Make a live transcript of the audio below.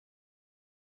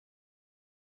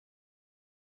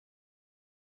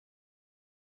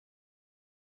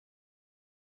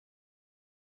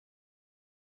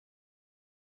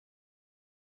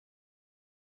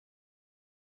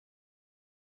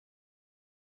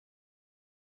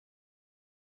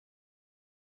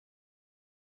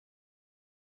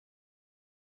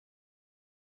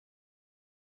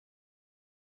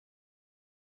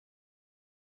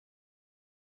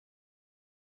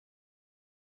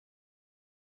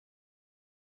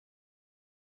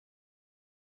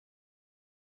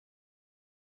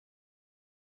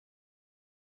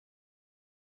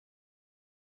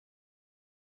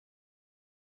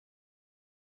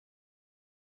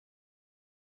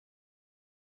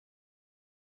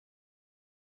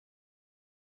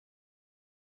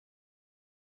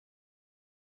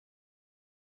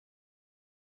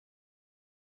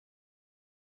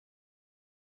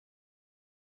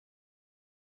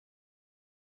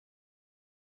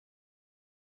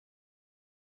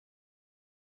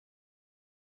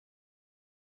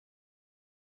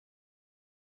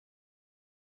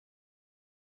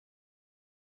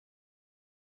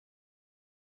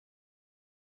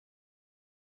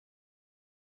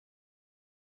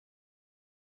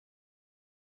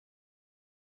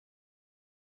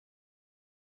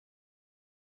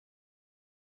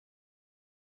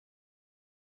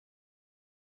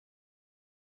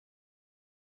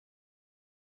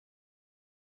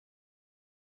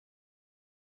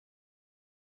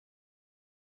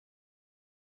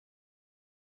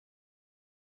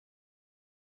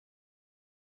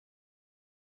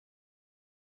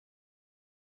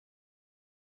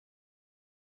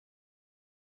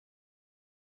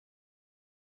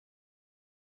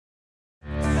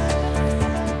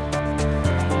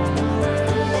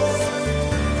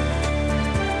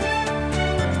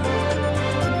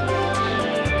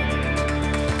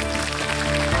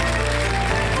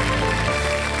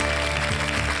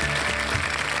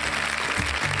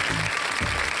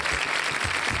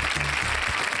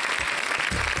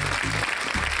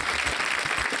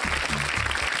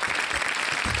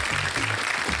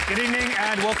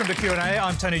welcome to Q&A.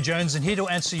 I'm Tony Jones and here to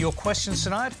answer your questions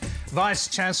tonight,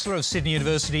 Vice-Chancellor of Sydney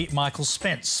University, Michael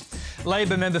Spence.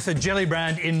 Labor member for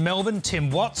Gellibrand in Melbourne, Tim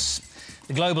Watts.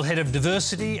 The Global Head of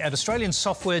Diversity at Australian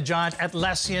software giant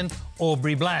Atlassian,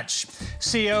 Aubrey Blanche.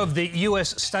 CEO of the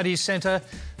US Studies Centre,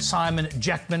 Simon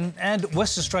Jackman. And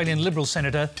West Australian Liberal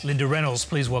Senator, Linda Reynolds.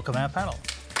 Please welcome our panel.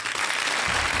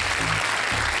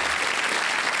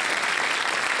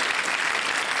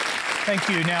 Thank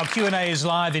you. Now, Q&A is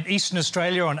live in Eastern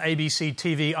Australia on ABC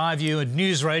TV, iView and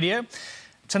News Radio.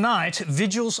 Tonight,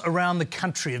 vigils around the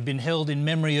country have been held in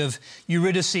memory of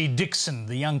Eurydice Dixon.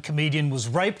 The young comedian was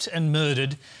raped and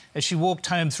murdered as she walked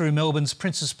home through Melbourne's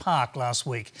Princes Park last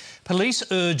week. Police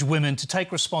urge women to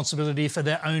take responsibility for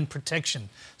their own protection,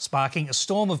 sparking a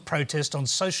storm of protest on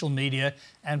social media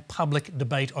and public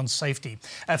debate on safety.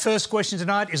 Our first question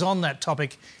tonight is on that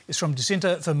topic. It's from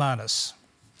Jacinta Fermanis.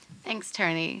 Thanks,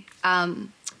 Tony.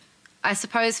 I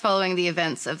suppose following the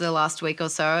events of the last week or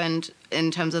so, and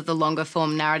in terms of the longer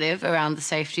form narrative around the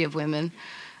safety of women,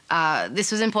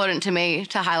 this was important to me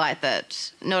to highlight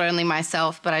that not only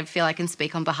myself, but I feel I can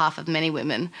speak on behalf of many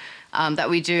women,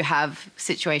 that we do have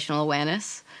situational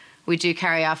awareness. We do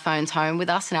carry our phones home with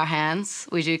us in our hands.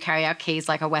 We do carry our keys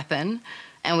like a weapon,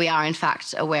 and we are in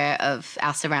fact aware of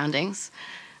our surroundings.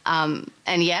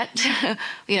 And yet,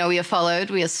 we are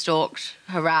followed, we are stalked,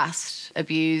 harassed,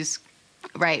 abused,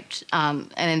 raped,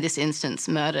 and in this instance,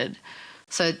 murdered.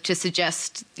 So to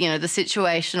suggest, the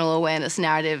situational awareness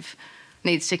narrative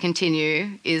needs to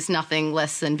continue is nothing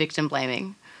less than victim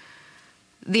blaming.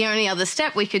 The only other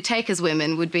step we could take as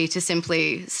women would be to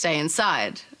simply stay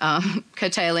inside,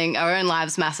 curtailing our own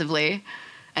lives massively.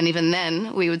 And even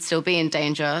then, we would still be in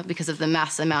danger because of the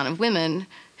mass amount of women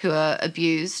who are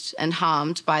abused and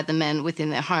harmed by the men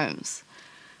within their homes.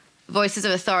 Voices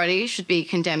of authority should be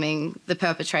condemning the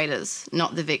perpetrators,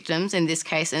 not the victims, in this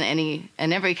case and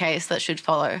every case that should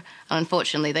follow. And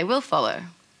unfortunately, they will follow.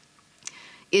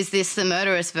 Is this the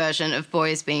murderous version of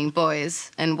boys being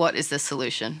boys, and what is the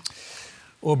solution?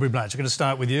 Aubrey Blanche, I'm going to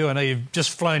start with you. I know you've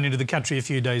just flown into the country a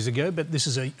few days ago, but this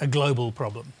is a global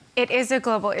problem. It is a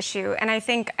global issue, and I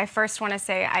think I first want to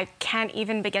say I can't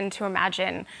even begin to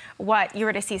imagine what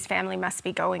Eurydice's family must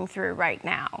be going through right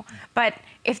now. But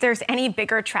if there's any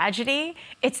bigger tragedy,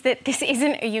 it's that this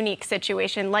isn't a unique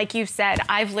situation. Like you said,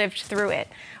 I've lived through it.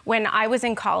 When I was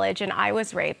in college and I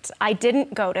was raped, I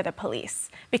didn't go to the police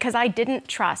because I didn't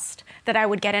trust that I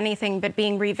would get anything but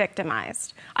being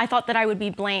re-victimized. I thought that I would be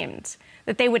blamed,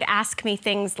 that they would ask me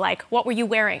things like, what were you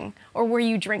wearing or were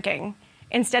you drinking?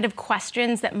 Instead of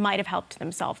questions that might have helped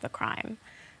them solve the crime.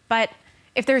 But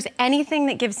if there's anything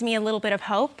that gives me a little bit of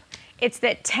hope, it's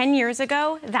that 10 years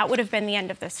ago, that would have been the end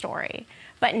of the story.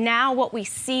 But now what we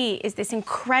see is this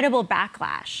incredible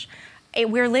backlash.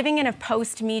 We're living in a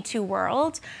post-Me Too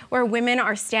world where women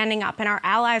are standing up and our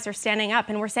allies are standing up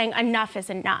and we're saying enough is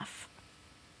enough.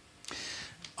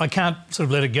 I can't sort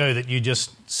of let it go that you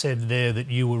just said there that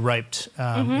you were raped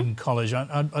in college. I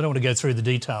don't want to go through the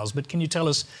details, but can you tell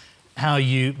us how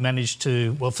you managed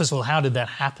to, well, first of all, how did that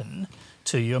happen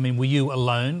to you? I mean, were you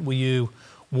alone? Were you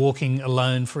walking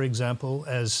alone, for example,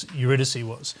 as Eurydice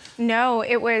was? No,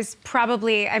 it was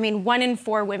probably, 1 in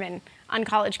 4 women on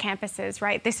college campuses,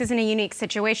 right? This isn't a unique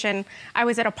situation. I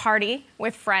was at a party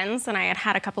with friends and I had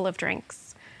had a couple of drinks.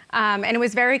 And it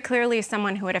was very clearly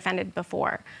someone who had offended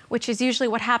before, which is usually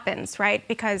what happens, right?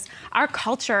 Because our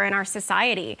culture and our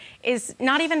society is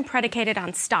not even predicated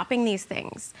on stopping these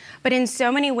things, but in so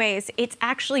many ways, it's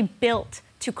actually built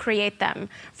to create them,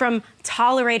 from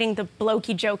tolerating the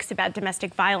blokey jokes about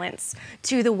domestic violence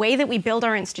to the way that we build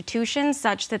our institutions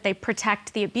such that they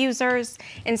protect the abusers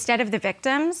instead of the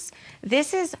victims.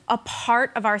 This is a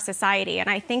part of our society, and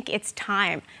I think it's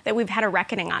time that we've had a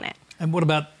reckoning on it. And what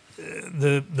about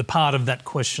the part of that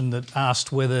question that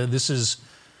asked whether this is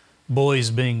boys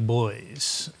being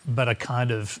boys, but a kind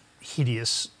of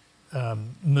hideous,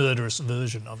 murderous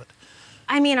version of it?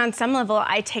 On some level,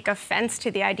 I take offence to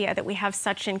the idea that we have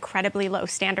such incredibly low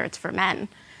standards for men,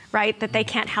 right? That they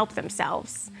can't help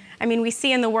themselves. We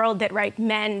see in the world that, right,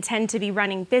 men tend to be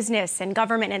running business and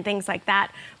government and things like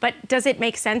that. But does it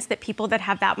make sense that people that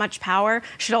have that much power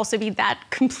should also be that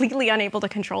completely unable to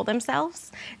control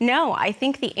themselves? No, I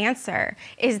think the answer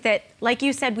is that, like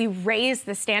you said, we raise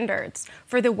the standards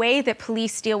for the way that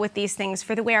police deal with these things,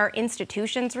 for the way our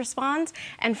institutions respond,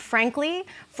 and frankly,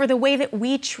 for the way that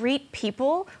we treat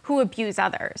people who abuse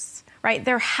others, right?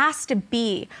 There has to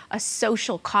be a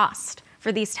social cost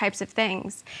for these types of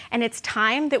things. And it's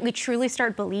time that we truly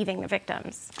start believing the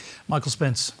victims. Michael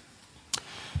Spence.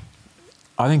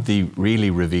 I think the really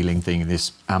revealing thing in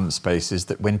this space is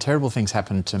that when terrible things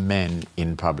happen to men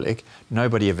in public,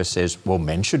 nobody ever says, well,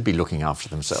 men should be looking after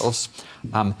themselves.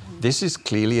 This is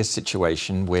clearly a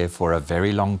situation where for a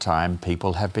very long time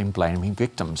people have been blaming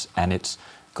victims, and it's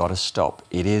got to stop.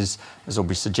 It is, as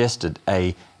Aubrey suggested,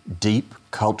 a deep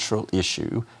cultural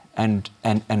issue. And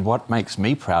what makes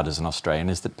me proud as an Australian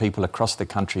is that people across the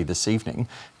country this evening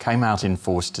came out in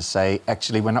force to say,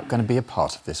 actually, we're not going to be a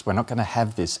part of this. We're not going to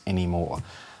have this anymore.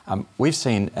 We've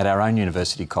seen at our own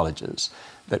university colleges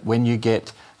that when you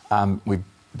get, we've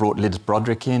brought Liz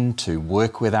Broderick in to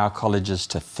work with our colleges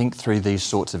to think through these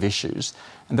sorts of issues,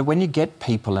 and that when you get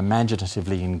people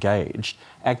imaginatively engaged,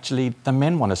 actually the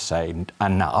men want to say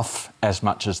enough as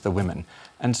much as the women.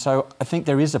 And so I think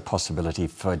there is a possibility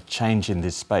for change in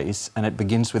this space, and it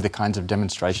begins with the kinds of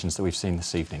demonstrations that we've seen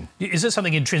this evening. Is there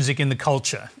something intrinsic in the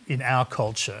culture, in our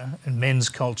culture, in men's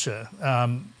culture?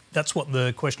 That's what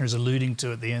the questioner is alluding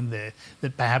to at the end there,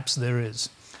 that perhaps there is.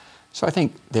 So I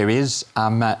think there is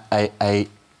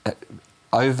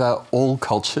over all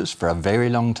cultures for a very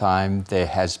long time there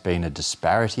has been a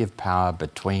disparity of power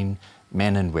between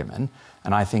men and women,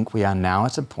 and I think we are now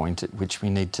at a point at which we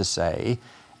need to say,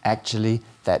 actually,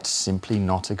 that's simply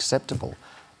not acceptable.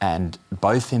 And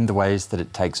both in the ways that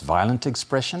it takes violent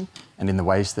expression and in the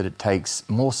ways that it takes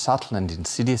more subtle and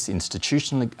insidious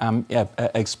institutional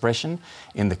expression,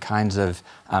 in the kinds of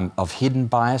hidden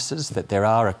biases that there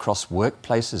are across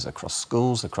workplaces, across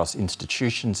schools, across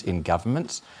institutions, in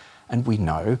governments. And we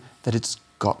know that it's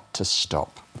got to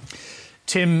stop.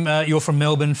 Tim, you're from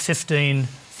Melbourne.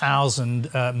 15,000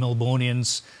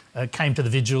 Melbournians came to the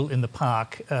vigil in the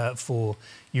park for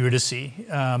Eurydice.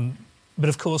 But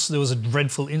of course there was a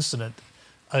dreadful incident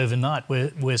overnight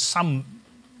where some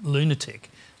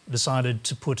lunatic decided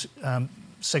to put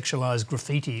sexualised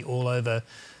graffiti all over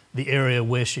the area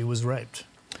where she was raped.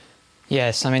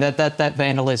 Yes, I mean that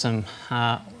vandalism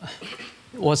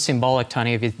was symbolic,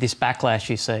 Tony, of this backlash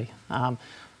you see.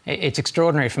 It's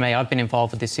extraordinary for me. I've been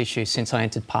involved with this issue since I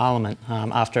entered Parliament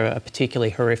after a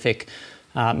particularly horrific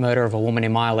murder of a woman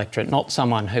in my electorate, not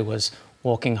someone who was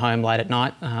walking home late at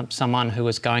night, someone who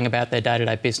was going about their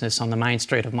day-to-day business on the main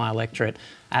street of my electorate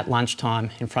at lunchtime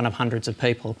in front of hundreds of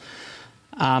people.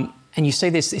 And you see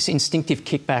this instinctive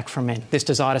kickback from men, this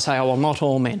desire to say, oh, well, not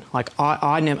all men. Like,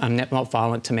 I'm not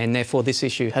violent to men, therefore this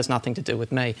issue has nothing to do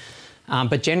with me.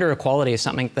 But gender equality is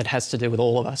something that has to do with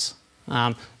all of us.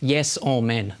 Yes, all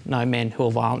men, no men who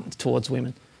are violent towards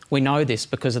women. We know this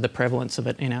because of the prevalence of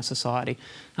it in our society.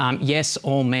 Yes,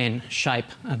 all men shape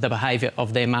the behaviour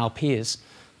of their male peers.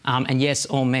 And yes,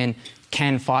 all men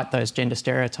can fight those gender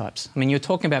stereotypes. I mean, you're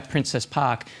talking about Princess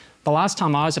Park. The last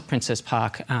time I was at Princess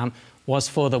Park was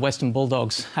for the Western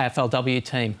Bulldogs AFLW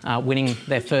team winning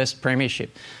their first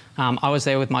premiership. I was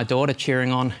there with my daughter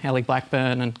cheering on Ellie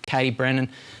Blackburn and Katie Brennan,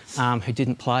 who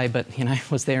didn't play but, you know,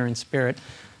 was there in spirit.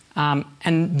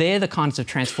 And they're the kinds of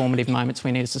transformative moments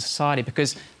we need as a society,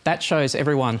 because that shows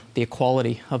everyone the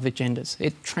equality of the genders.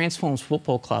 It transforms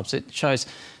football clubs. It shows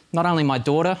not only my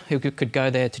daughter, who could go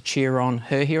there to cheer on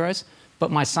her heroes,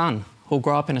 but my son, who'll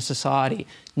grow up in a society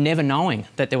never knowing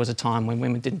that there was a time when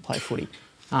women didn't play footy.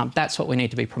 That's what we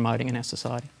need to be promoting in our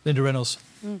society. Linda Reynolds.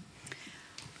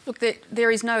 Look,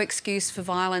 there is no excuse for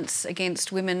violence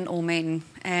against women or men,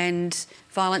 and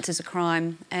violence is a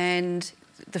crime. And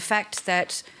the fact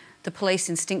that the police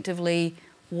instinctively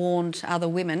warned other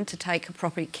women to take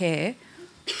appropriate care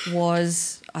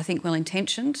was, I think,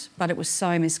 well-intentioned, but it was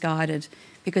so misguided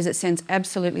because it sends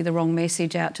absolutely the wrong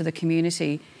message out to the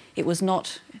community. It was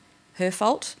not her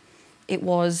fault, it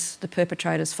was the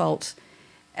perpetrator's fault.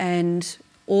 And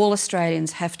all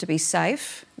Australians have to be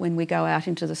safe when we go out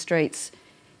into the streets.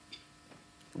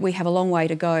 We have a long way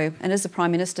to go. And as the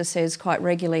Prime Minister says quite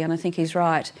regularly, and I think he's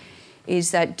right,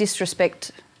 is that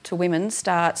disrespect to women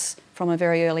starts from a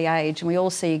very early age, and we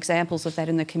all see examples of that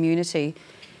in the community.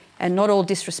 And not all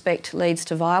disrespect leads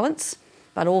to violence,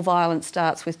 but all violence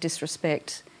starts with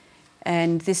disrespect.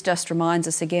 And this just reminds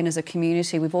us again as a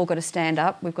community, we've all got to stand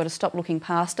up, we've got to stop looking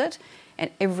past it, and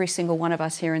every single one of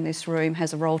us here in this room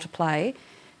has a role to play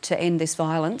to end this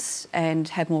violence and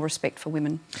have more respect for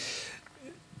women.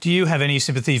 Do you have any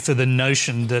sympathy for the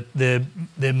notion that there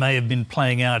may have been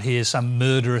playing out here some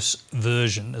murderous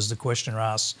version, as the questioner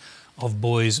asks, of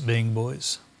boys being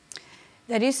boys?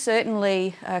 That is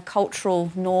certainly a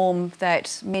cultural norm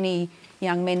that many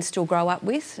young men still grow up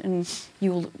with, and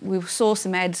we saw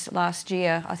some ads last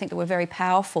year, I think, that were very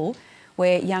powerful,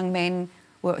 where young men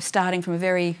were starting from a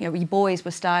very, boys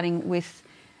were starting with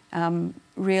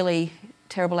really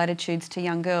terrible attitudes to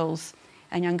young girls.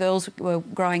 And young girls were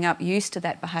growing up used to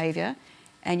that behaviour,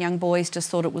 and young boys just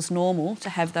thought it was normal to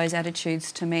have those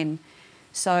attitudes to men.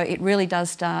 So it really does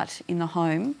start in the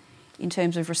home in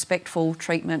terms of respectful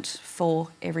treatment for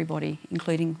everybody,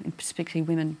 including particularly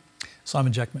women.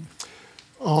 Simon Jackman.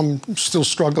 I'm still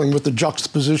struggling with the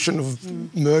juxtaposition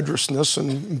of murderousness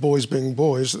and boys being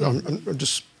boys. It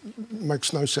just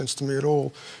makes no sense to me at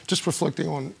all. Just reflecting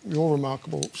on your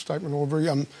remarkable statement, Aubrey,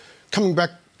 coming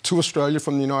back to Australia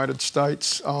from the United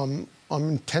States, I'm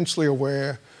intensely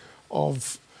aware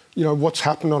of what's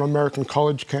happened on American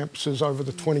college campuses over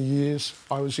the 20 years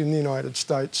I was in the United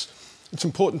States. It's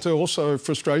important to also,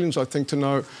 for Australians, I think, to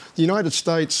know the United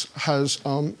States has,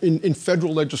 in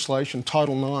federal legislation,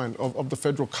 Title IX of the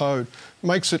Federal Code,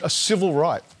 makes it a civil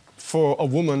right for a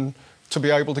woman to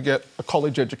be able to get a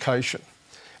college education.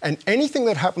 And anything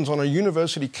that happens on a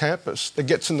university campus that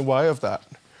gets in the way of that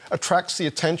attracts the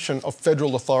attention of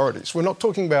federal authorities. We're not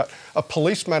talking about a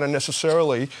police matter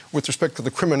necessarily with respect to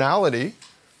the criminality,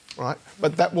 right?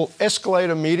 But that will escalate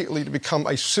immediately to become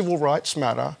a civil rights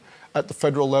matter at the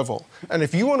federal level. And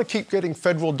if you want to keep getting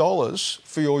federal dollars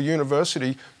for your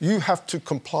university, you have to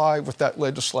comply with that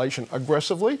legislation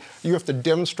aggressively. You have to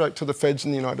demonstrate to the feds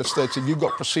in the United States that you've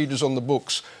got procedures on the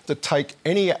books that take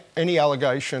any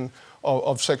allegation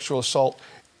of sexual assault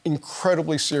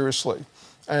incredibly seriously.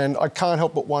 And I can't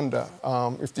help but wonder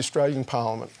if the Australian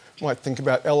Parliament might think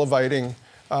about elevating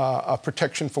a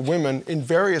protection for women in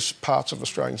various parts of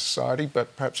Australian society,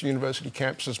 but perhaps university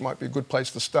campuses might be a good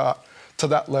place to start to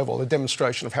that level, a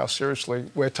demonstration of how seriously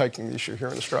we're taking the issue here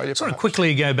in Australia. I want to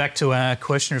quickly go back to our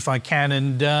question, if I can,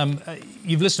 and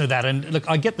you've listened to that, and look,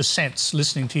 I get the sense,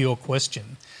 listening to your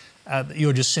question, that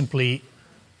you're just simply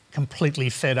completely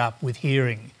fed up with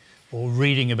hearing or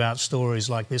reading about stories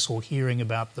like this or hearing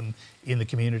about them in the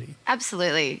community.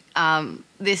 Absolutely.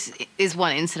 This is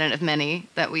one incident of many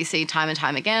that we see time and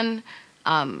time again.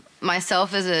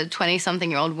 Myself, as a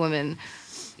 20-something-year-old woman,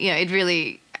 it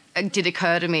really did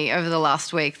occur to me over the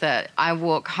last week that I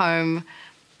walk home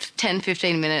 10,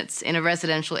 15 minutes in a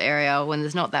residential area when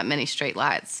there's not that many street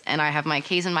lights, and I have my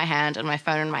keys in my hand and my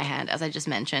phone in my hand, as I just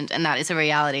mentioned, and that is a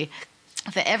reality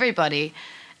for everybody.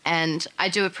 And I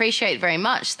do appreciate very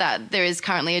much that there is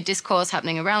currently a discourse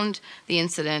happening around the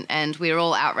incident and we're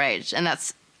all outraged, and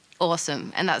that's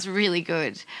awesome and that's really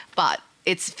good, but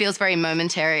it feels very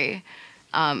momentary.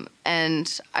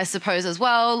 And I suppose as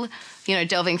well,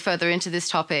 delving further into this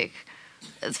topic,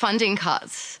 funding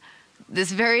cuts.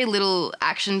 There's very little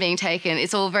action being taken.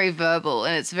 It's all very verbal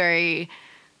and it's very...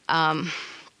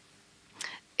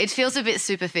 it feels a bit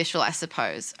superficial, I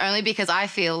suppose, only because I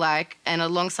feel like, and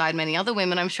alongside many other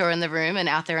women I'm sure in the room and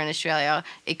out there in Australia,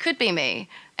 it could be me.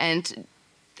 And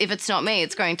if it's not me,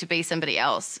 it's going to be somebody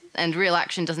else. And real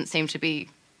action doesn't seem to be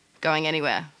going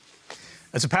anywhere.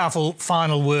 It's a powerful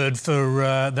final word for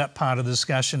that part of the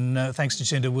discussion. Thanks,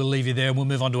 Jacinda. We'll leave you there and we'll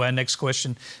move on to our next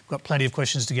question. We've got plenty of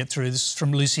questions to get through. This is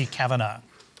from Lucy Kavanagh.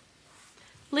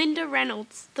 Linda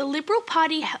Reynolds. The Liberal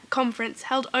Party conference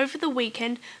held over the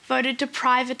weekend voted to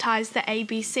privatise the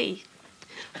ABC.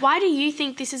 Why do you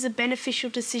think this is a beneficial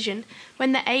decision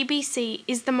when the ABC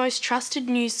is the most trusted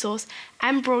news source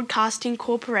and broadcasting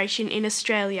corporation in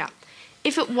Australia?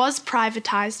 If it was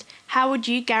privatised, how would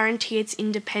you guarantee its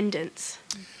independence?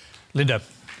 Linda.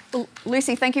 Well,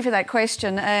 Lucy, thank you for that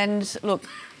question. And look,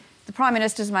 the Prime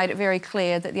Minister's made it very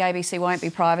clear that the ABC won't be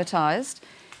privatised.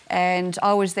 And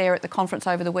I was there at the conference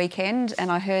over the weekend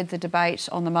and I heard the debate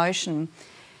on the motion.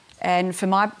 And from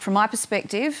my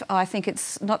perspective, I think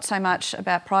it's not so much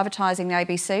about privatising the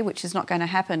ABC, which is not going to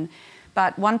happen,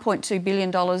 but $1.2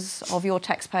 billion of your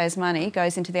taxpayers' money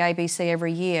goes into the ABC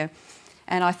every year.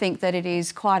 And I think that it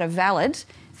is quite a valid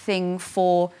thing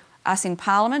for us in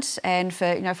Parliament and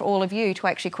for all of you to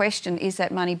actually question, is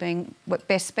that money being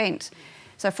best spent?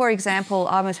 So, for example,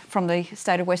 I'm from the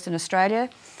state of Western Australia,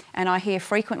 and I hear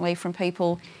frequently from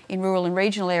people in rural and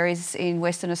regional areas in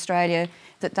Western Australia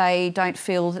that they don't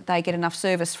feel that they get enough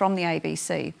service from the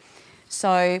ABC.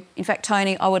 So, in fact,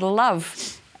 Tony, I would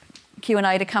love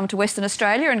Q&A to come to Western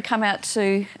Australia and come out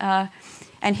to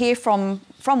and hear from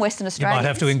Western Australia. You might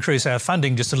have to increase our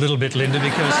funding just a little bit, Linda,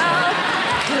 because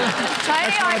Tony,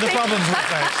 that's one of the problems with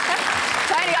that.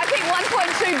 Tony, I think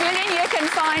 $1.2 billion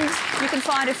you can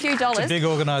find a few dollars. It's a big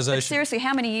organisation. But seriously,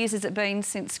 how many years has it been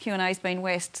since Q&A's been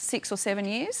West? 6 or 7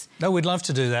 years? No, we'd love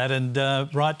to do that and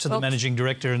write to the managing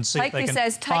director and see if they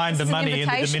can find the money in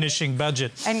the diminishing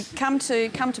budget. And come to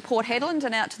Port Hedland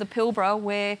and out to the Pilbara,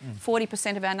 where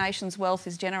 40% of our nation's wealth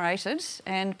is generated,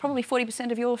 and probably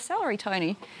 40% of your salary,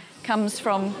 Tony. comes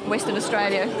from Western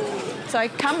Australia. So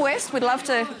come west. We'd love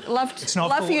for you to hear from Western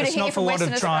Australia. It's not for want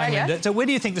of trying, Linda. So where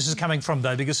do you think this is coming from,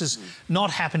 though? Because it's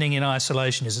not happening in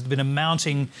isolation. Has there been a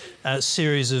mounting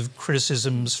series of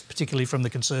criticisms, particularly from the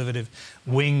Conservative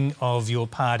wing of your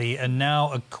party, and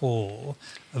now a call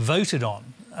voted on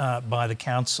by the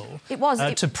council to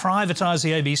privatise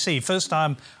the ABC? First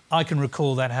time I can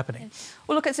recall that happening.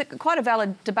 Well, look, it's quite a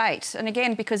valid debate, and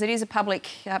again, because it is a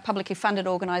publicly funded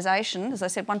organisation, as I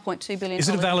said, $1.2 billion. Is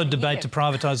it a valid debate to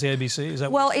privatise the ABC? Is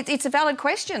that it's a valid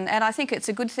question, and I think it's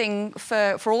a good thing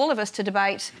for all of us to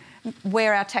debate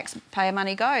where our taxpayer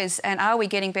money goes and are we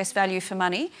getting best value for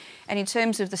money. And in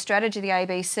terms of the strategy of the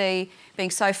ABC being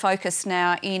so focused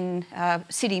now in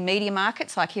city media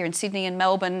markets like here in Sydney and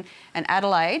Melbourne and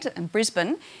Adelaide and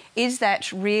Brisbane, is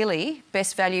that really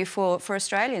best value for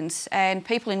Australians? And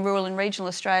people in rural and regional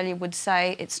Australia would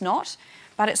say it's not,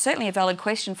 but it's certainly a valid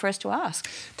question for us to ask.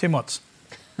 Tim Watts.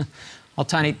 Well,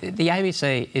 Tony, the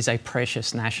ABC is a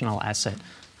precious national asset.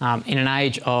 In an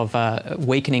age of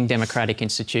weakening democratic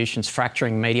institutions,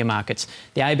 fracturing media markets,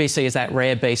 the ABC is that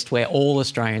rare beast where all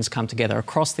Australians come together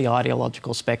across the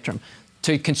ideological spectrum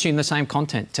to consume the same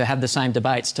content, to have the same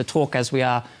debates, to talk as we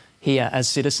are here as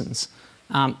citizens.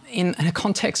 In a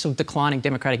context of declining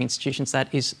democratic institutions,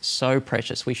 that is so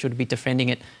precious. We should be defending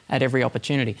it at every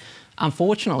opportunity.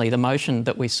 Unfortunately, the motion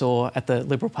that we saw at the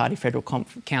Liberal Party Federal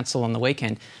Council on the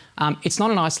weekend, it's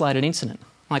not an isolated incident.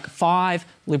 Like 5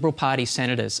 Liberal Party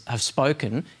senators have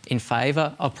spoken in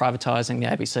favour of privatising the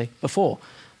ABC before.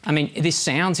 I mean, this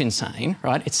sounds insane,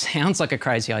 right? It sounds like a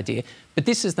crazy idea, but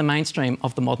this is the mainstream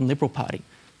of the modern Liberal Party.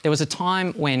 There was a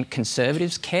time when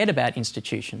Conservatives cared about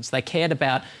institutions. They cared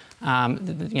about,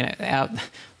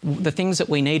 the things that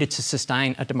we needed to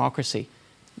sustain a democracy.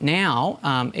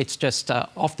 Now, it's just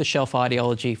off-the-shelf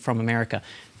ideology from America.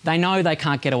 They know they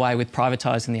can't get away with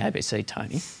privatising the ABC,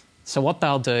 Tony. So what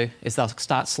they'll do is they'll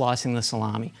start slicing the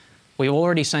salami. We've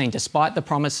already seen, despite the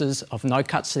promises of no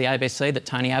cuts to the ABC that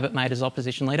Tony Abbott made as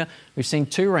opposition leader, we've seen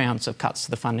 2 rounds of cuts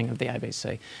to the funding of the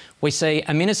ABC. We see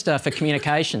a Minister for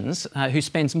Communications who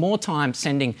spends more time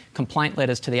sending complaint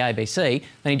letters to the ABC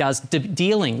than he does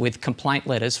dealing with complaint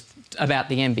letters about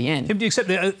the NBN. Do you accept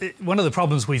that one of the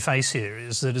problems we face here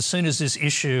is that as soon as this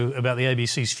issue about the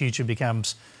ABC's future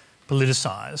becomes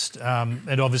politicised,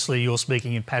 and obviously you're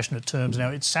speaking in passionate terms now,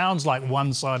 it sounds like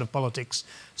one side of politics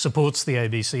supports the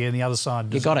ABC and the other side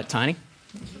doesn't. You got it, Tony.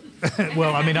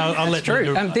 Well, I mean, I'll let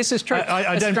you... This is true.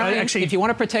 I don't actually... If you want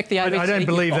to protect the ABC... I don't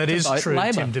believe that is true,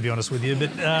 Tim, to be honest with you,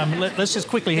 but let's just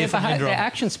quickly hear from Linda. Their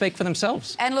actions speak for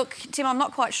themselves. And look, Tim, I'm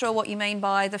not quite sure what you mean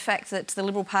by the fact that the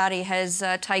Liberal Party has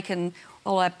taken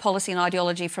all our policy and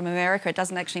ideology from America. It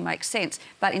doesn't actually make sense.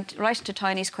 But in relation to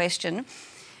Tony's question,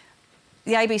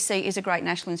 the ABC is a great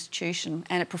national institution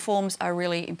and it performs a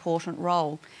really important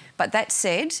role. But that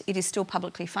said, it is still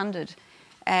publicly funded.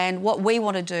 And what we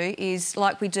want to do is,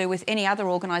 like we do with any other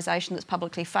organisation that's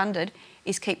publicly funded,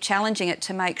 is keep challenging it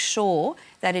to make sure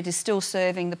that it is still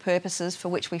serving the purposes for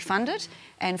which we fund it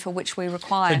and for which we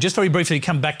require. So just very briefly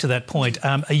come back to that point,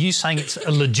 are you saying it's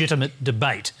a legitimate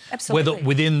debate? Absolutely. Whether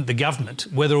within the government,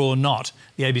 whether or not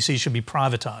the ABC should be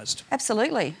privatised?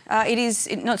 Absolutely.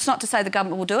 It's not to say the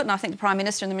government will do it, and I think the Prime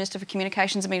Minister and the Minister for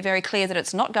Communications have been very clear that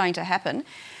it's not going to happen.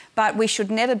 But we should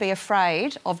never be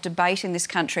afraid of debate in this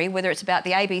country, whether it's about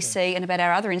the ABC and about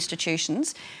our other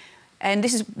institutions. And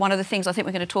this is one of the things I think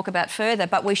we're going to talk about further,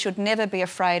 but we should never be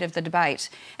afraid of the debate.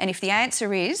 And if the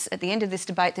answer is, at the end of this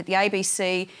debate, that the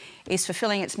ABC is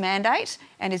fulfilling its mandate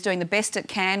and is doing the best it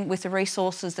can with the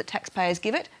resources that taxpayers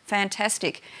give it,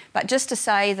 fantastic. But just to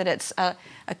say that it's a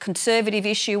Conservative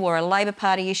issue or a Labor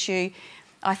Party issue,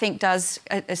 I think does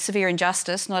a severe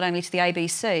injustice not only to the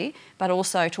ABC but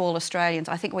also to all Australians.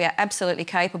 I think we are absolutely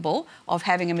capable of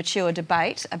having a mature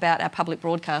debate about our public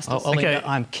broadcasters. Okay.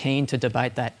 I'm keen to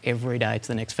debate that every day to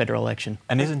the next federal election.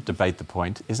 And isn't debate the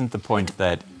point? Isn't the point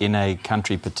that in a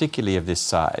country particularly of this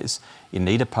size, you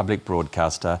need a public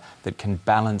broadcaster that can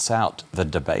balance out the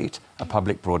debate, a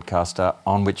public broadcaster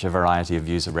on which a variety of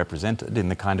views are represented in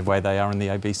the kind of way they are in the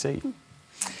ABC?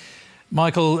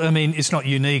 Michael, I mean, it's not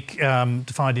unique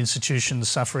to find institutions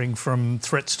suffering from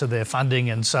threats to their funding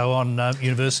and so on.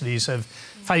 Universities have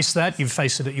faced that. You've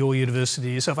faced it at your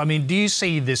university yourself. I mean, do you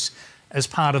see this as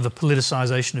part of the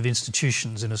politicisation of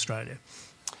institutions in Australia?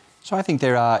 So I think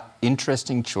there are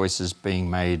interesting choices being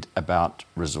made about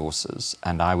resources,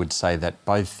 and I would say that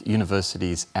both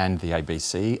universities and the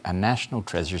ABC are national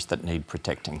treasures that need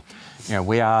protecting. You know,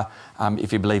 we are,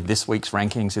 if you believe this week's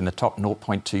rankings, in the top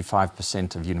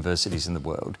 0.25% of universities in the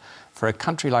world. For a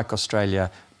country like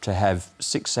Australia to have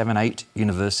 6, 7, 8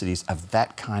 universities of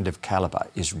that kind of calibre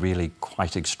is really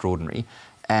quite extraordinary.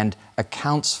 and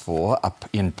accounts for,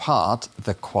 in part,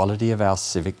 the quality of our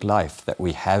civic life, that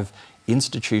we have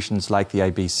institutions like the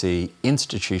ABC,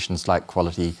 institutions like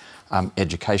quality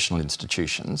educational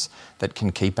institutions that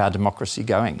can keep our democracy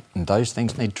going. And those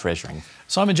things need treasuring.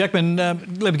 Simon Jackman,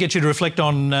 let me get you to reflect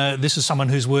on this as someone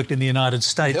who's worked in the United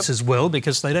States as well,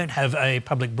 because they don't have a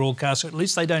public broadcaster. At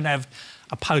least they don't have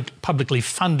a publicly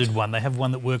funded one. They have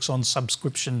one that works on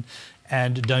subscription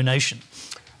and donation.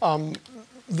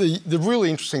 The really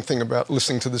interesting thing about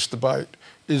listening to this debate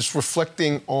is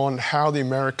reflecting on how the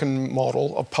American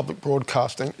model of public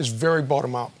broadcasting is very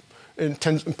bottom-up.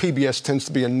 PBS tends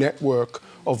to be a network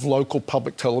of local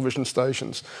public television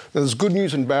stations. Now, there's good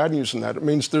news and bad news in that. It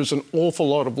means there's an awful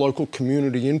lot of local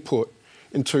community input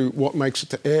into what makes it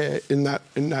to air in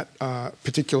that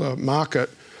particular market,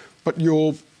 but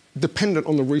you're dependent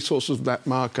on the resources of that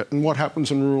market and what happens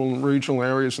in rural and regional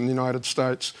areas in the United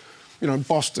States. You know,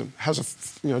 Boston has a,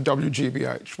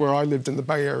 WGBH, where I lived in the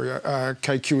Bay Area,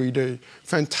 KQED,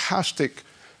 fantastic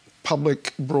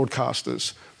public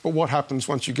broadcasters. But what happens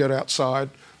once you get outside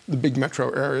the big metro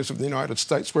areas of the United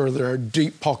States, where there are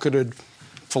deep-pocketed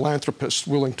philanthropists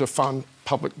willing to fund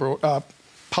public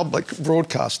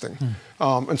broadcasting?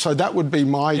 And so that would be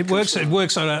my concern. It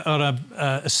works on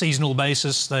a seasonal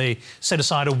basis. They set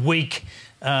aside a week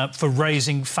for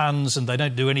raising funds, and they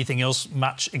don't do anything else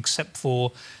much except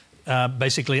for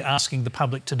basically asking the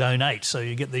public to donate. So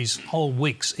you get these whole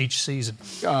weeks each season.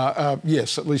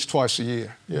 Yes, at least twice a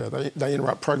year. Yeah, they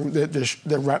interrupt program.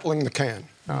 They're rattling the can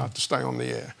to stay on the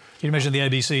air. Can you imagine the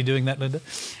ABC doing that, Linda?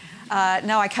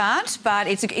 No, I can't, but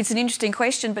it's an interesting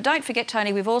question. But don't forget,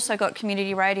 Tony, we've also got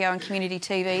community radio and community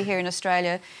TV here in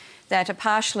Australia that are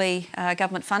partially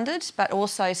government-funded but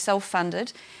also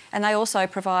self-funded, and they also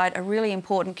provide a really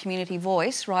important community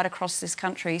voice right across this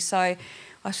country. So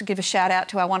I should give a shout-out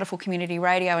to our wonderful community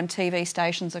radio and TV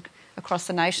stations across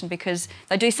the nation, because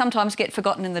they do sometimes get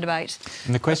forgotten in the debate.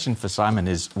 And the question for Simon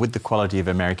is, would the quality of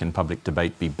American public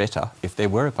debate be better if there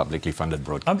were a publicly funded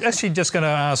broadcast? I'm actually just going to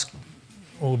ask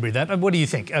Aubrey that. What do you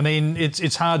think? I mean,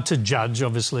 it's hard to judge,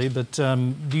 obviously, but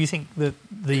do you think that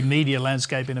the media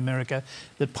landscape in America,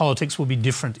 that politics will be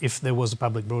different if there was a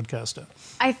public broadcaster?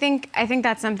 I think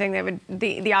that's something that would...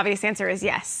 The obvious answer is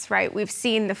yes, right? We've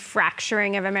seen the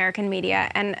fracturing of American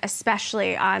media, and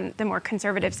especially on the more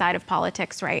conservative side of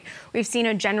politics, right? We've seen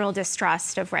a general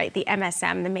distrust of, right, the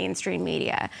MSM, the mainstream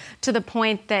media, to the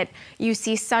point that you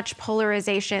see such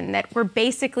polarization that we're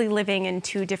basically living in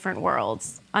two different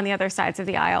worlds on the other sides of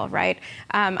the aisle, right?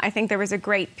 I think there was a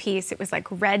great piece, it was like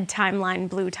red timeline,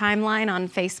 blue timeline on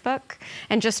Facebook,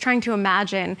 and just trying to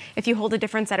imagine if you hold a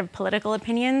different set of political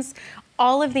opinions,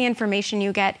 all of the information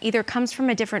you get either comes from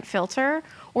a different filter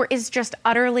or is just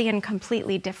utterly and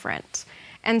completely different.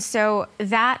 And so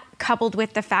that, coupled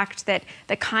with the fact that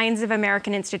the kinds of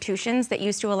American institutions that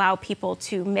used to allow people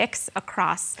to mix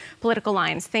across political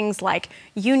lines, things like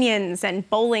unions and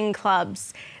bowling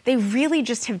clubs, they really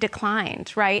just have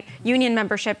declined, right? Union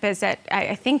membership is at,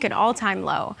 I think, an all-time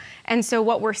low. And so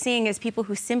what we're seeing is people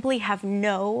who simply have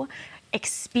no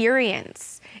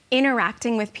experience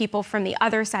interacting with people from the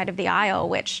other side of the aisle,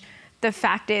 which the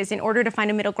fact is, in order to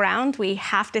find a middle ground, we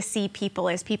have to see people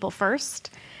as people first.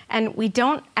 And we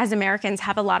don't, as Americans,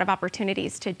 have a lot of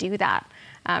opportunities to do that,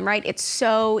 right? It's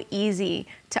so easy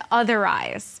to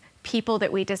otherize people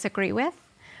that we disagree with,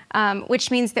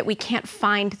 which means that we can't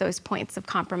find those points of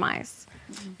compromise.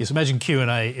 Yes, imagine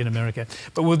Q&A in America.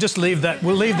 But we'll just leave that.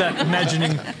 We'll leave that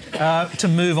imagining to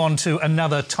move on to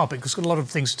another topic. We've got a lot of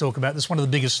things to talk about. This is one of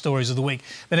the biggest stories of the week.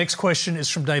 The next question is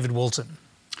from David Walton.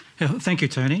 Thank you,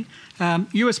 Tony.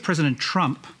 US President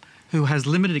Trump, who has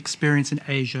limited experience in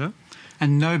Asia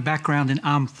and no background in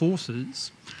armed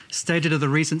forces, stated at the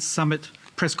recent summit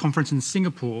press conference in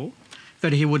Singapore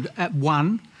that he would, at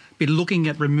one, be looking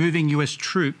at removing US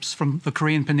troops from the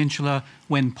Korean Peninsula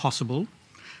when possible,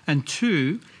 and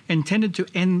two, intended to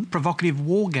end provocative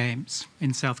war games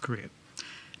in South Korea.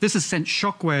 This has sent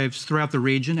shockwaves throughout the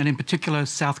region, and in particular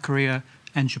South Korea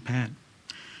and Japan.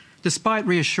 Despite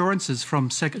reassurances from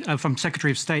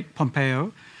Secretary of State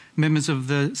Pompeo, members of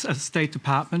the State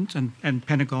Department and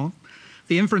Pentagon,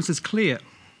 the inference is clear.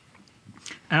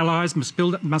 Allies must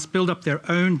build up their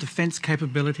own defence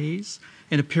capabilities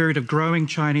in a period of growing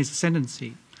Chinese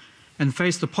ascendancy and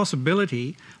face the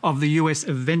possibility of the US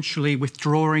eventually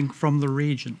withdrawing from the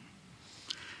region.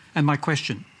 And my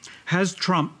question, has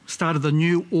Trump started a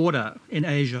new order in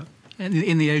Asia,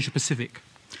 in the Asia-Pacific?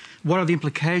 What are the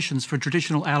implications for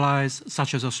traditional allies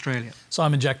such as Australia?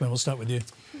 Simon Jackman, we'll start with you.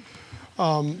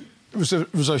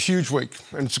 It was a huge week,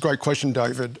 and it's a great question,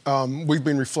 David. We've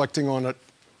been reflecting on it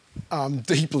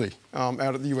deeply out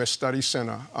at the US Study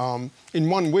Centre. In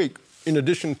 1 week, in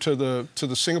addition to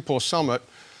the Singapore summit,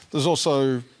 there's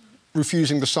also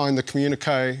refusing to sign the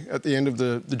communique at the end of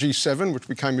the G7, which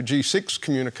became a G6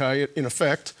 communique in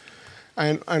effect,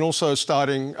 and also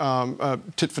starting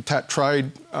tit-for-tat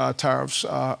trade tariffs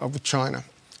with China.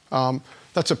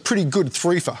 That's a pretty good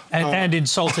threefer. And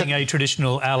insulting a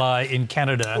traditional ally in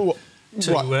Canada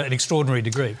to an extraordinary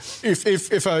degree.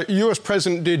 If a US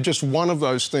president did just one of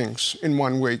those things in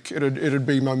 1 week, it'd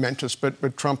be momentous,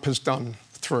 but Trump has done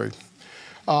three.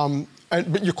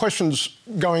 But your question's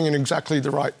going in exactly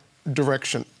the right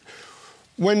direction.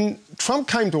 When Trump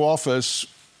came to office,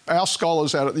 our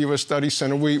scholars out at the US Study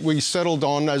Centre, we settled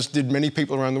on, as did many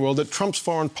people around the world, that Trump's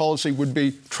foreign policy would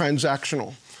be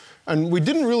transactional. And we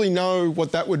didn't really know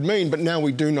what that would mean, but now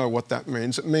we do know what that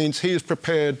means. It means he is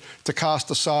prepared to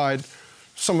cast aside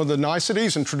some of the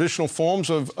niceties and traditional forms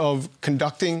of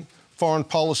conducting foreign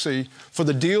policy for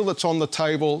the deal that's on the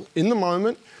table in the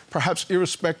moment, perhaps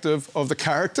irrespective of the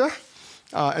character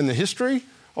and the history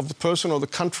of the person or the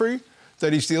country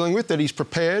that he's dealing with, that he's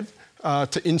prepared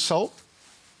to insult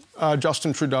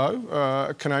Justin Trudeau,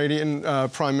 a Canadian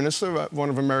Prime Minister, one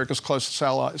of America's closest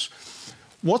allies.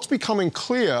 What's becoming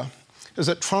clear is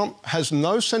that Trump has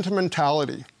no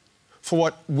sentimentality for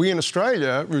what we in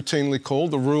Australia routinely call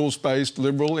the rules-based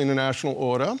liberal international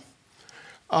order.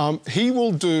 He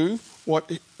will do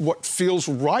what feels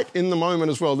right in the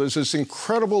moment as well. There's this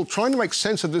incredible, trying to make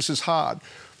sense of this is hard,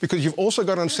 because you've also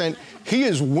got to understand he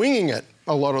is winging it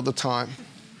a lot of the time,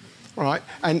 right?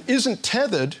 And isn't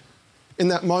tethered in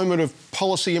that moment of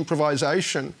policy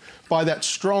improvisation by that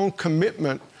strong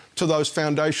commitment to those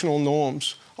foundational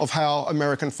norms of how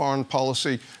American foreign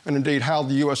policy and indeed how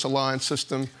the US alliance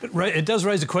system... But it does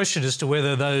raise a question as to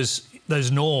whether those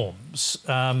norms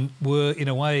were, in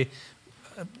a way,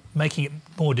 making it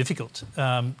more difficult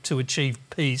to achieve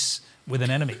peace with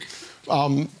an enemy.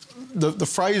 The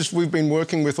phrase we've been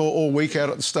working with all week out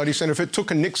at the Study Centre, if it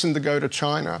took a Nixon to go to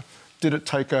China, did it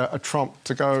take a Trump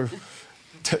to go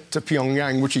to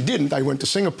Pyongyang, which he didn't. They went to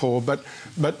Singapore. But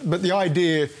the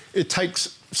idea, it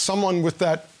takes someone with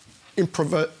that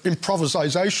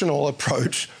improvisational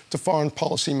approach to foreign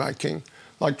policy making,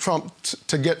 like Trump,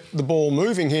 to get the ball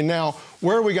moving here. Now,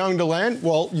 where are we going to land?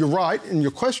 Well, you're right in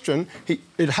your question.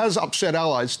 It has upset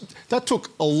allies. That took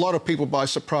a lot of people by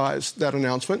surprise, that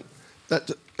announcement,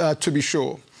 to be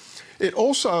sure. It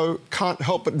also can't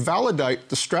help but validate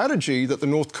the strategy that the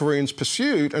North Koreans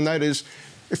pursued, and that is,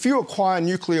 if you acquire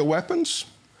nuclear weapons,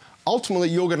 ultimately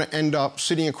you're going to end up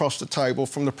sitting across the table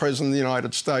from the President of the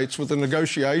United States with a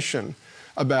negotiation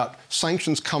about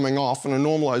sanctions coming off and a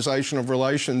normalisation of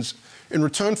relations in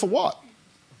return for what?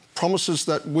 Promises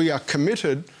that we are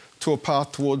committed to a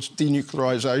path towards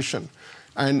denuclearisation.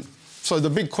 And so the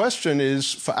big question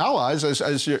is, for allies,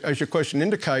 as your question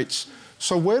indicates,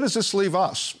 so where does this leave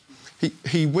us?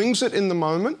 He wings it in the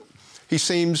moment. He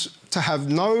seems to have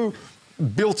no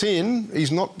built-in,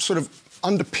 he's not sort of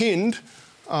underpinned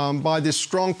by this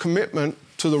strong commitment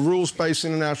to the rules-based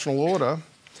international order.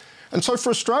 And so for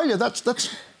Australia, that's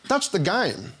the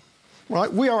game,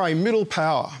 right? We are a middle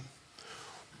power.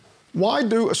 Why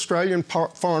do Australian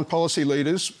foreign policy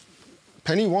leaders,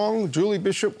 Penny Wong, Julie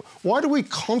Bishop, why do we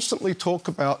constantly talk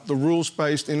about the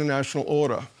rules-based international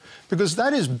order? Because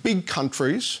that is big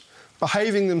countries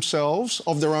behaving themselves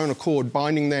of their own accord,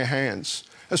 binding their hands.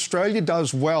 Australia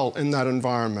does well in that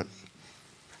environment.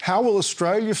 How will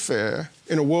Australia fare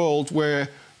in a world where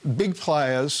big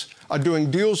players are doing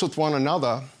deals with one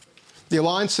another? The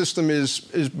alliance system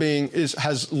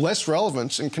has less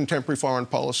relevance in contemporary foreign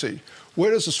policy.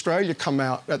 Where does Australia come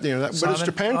out at the end of that? Where does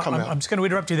Japan come out? I'm just going to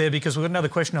interrupt you there because we've got another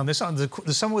question on this.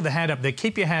 There's someone with a hand up there.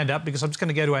 Keep your hand up because I'm just going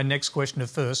to go to our next questioner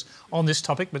first on this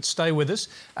topic, but stay with us.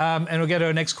 And we'll go to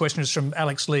our next question. It's from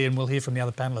Alex Lee, and we'll hear from the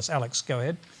other panellists. Alex, go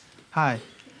ahead. Hi.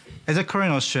 As a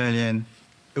Korean Australian,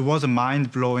 it was a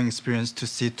mind-blowing experience to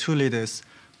see two leaders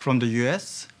from the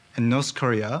US and North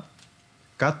Korea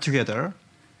got together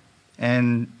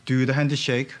and do the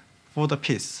handshake for the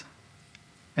peace.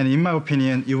 And in my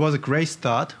opinion, it was a great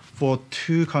start for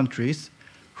two countries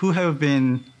who have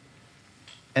been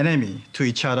enemy to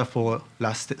each other for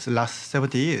last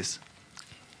 70 years.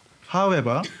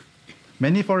 However,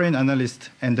 many foreign analysts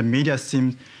and the media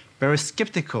seem very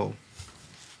skeptical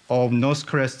of North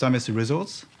Korea's summit's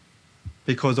results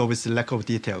because of its lack of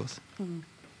details.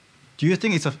 Do you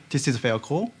think this is a fair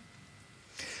call?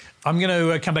 I'm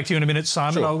going to come back to you in a minute,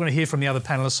 Simon. Sure. I'm going to hear from the other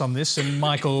panellists on this. And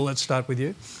Michael, let's start with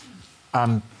you.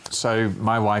 So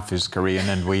my wife is Korean,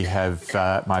 and we have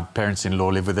my parents-in-law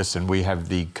live with us, and we have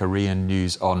the Korean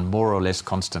news on more or less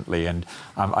constantly. And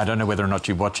I don't know whether or not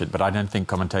you watch it, but I don't think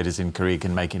commentators in Korea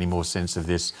can make any more sense of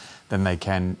this than they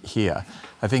can here.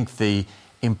 I think the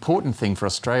important thing for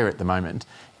Australia at the moment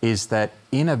is that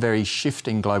in a very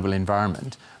shifting global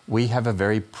environment, we have a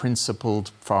very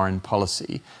principled foreign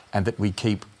policy, and that we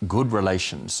keep good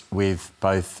relations with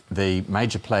both the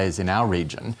major players in our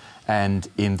region and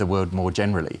in the world more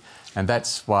generally. And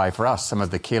that's why, for us, some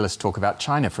of the careless talk about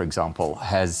China, for example,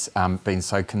 has been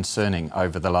so concerning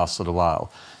over the last little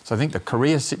while. So I think the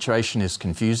Korea situation is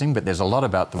confusing, but there's a lot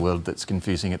about the world that's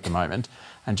confusing at the moment,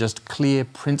 and just clear,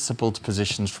 principled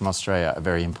positions from Australia are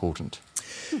very important.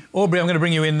 Aubrey, I'm going to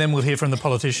bring you in, then we'll hear from the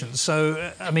politicians.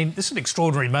 So, I mean, this is an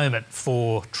extraordinary moment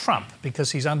for Trump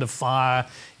because he's under fire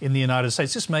in the United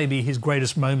States. This may be his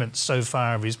greatest moment so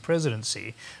far of his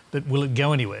presidency, but will it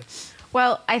go anywhere?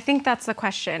 Well, I think that's the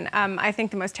question. I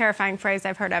think the most terrifying phrase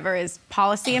I've heard ever is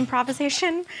policy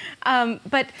improvisation.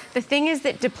 But the thing is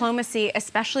that diplomacy,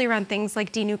 especially around things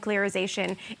like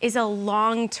denuclearization, is a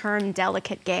long-term,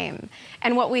 delicate game.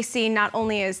 And what we see not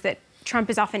only is that Trump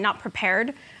is often not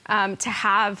prepared to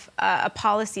have a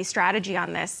policy strategy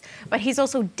on this, but he's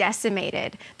also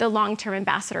decimated the long-term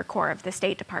ambassador corps of the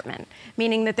State Department,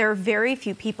 meaning that there are very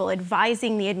few people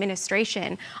advising the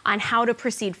administration on how to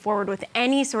proceed forward with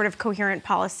any sort of coherent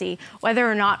policy, whether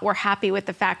or not we're happy with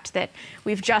the fact that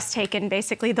we've just taken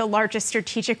basically the largest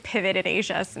strategic pivot in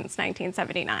Asia since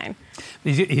 1979.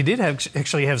 He did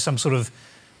actually have some sort of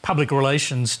public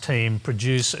relations team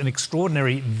produce an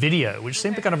extraordinary video which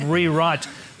seemed to kind of rewrite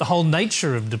the whole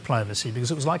nature of diplomacy,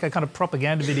 because it was like a kind of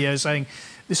propaganda video saying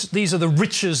these are the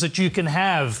riches that you can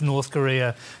have, North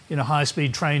Korea, you know,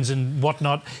 high-speed trains and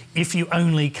whatnot, if you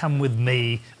only come with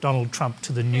me, Donald Trump,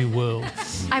 to the new world.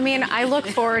 I mean, I look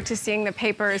forward to seeing the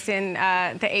papers in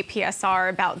the APSR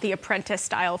about the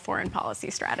apprentice-style foreign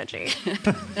policy strategy.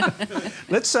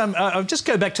 Let's I'll just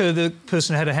go back to the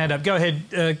person who had a hand up. Go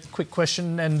ahead, quick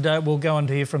question, and we'll go on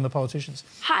to hear from the politicians.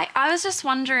 Hi, I was just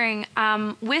wondering,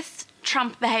 with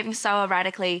Trump behaving so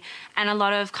erratically and a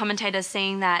lot of commentators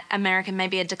seeing that America may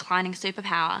be a declining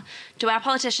superpower, do our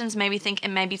politicians maybe think it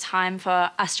may be time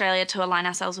for Australia to align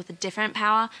ourselves with a different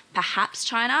power, perhaps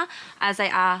China, as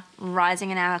they are rising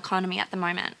in our economy at the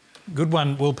moment? Good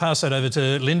one. We'll pass that over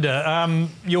to Linda.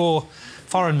 Your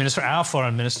Foreign Minister, our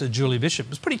Foreign Minister, Julie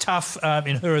Bishop, was pretty tough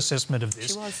in her assessment of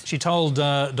this. She was. She told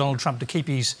Donald Trump to keep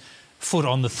his foot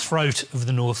on the throat of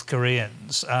the North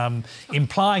Koreans,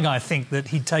 implying, I think, that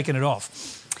he'd taken it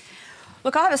off.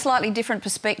 Look, I have a slightly different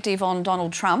perspective on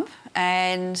Donald Trump,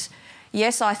 and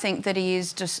yes, I think that he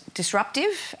is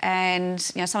disruptive, and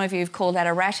some of you have called that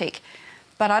erratic,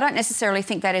 but I don't necessarily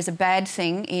think that is a bad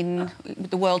thing in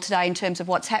the world today in terms of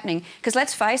what's happening, because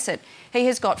let's face it, he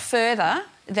has got further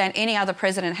than any other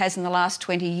president has in the last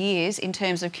 20 years in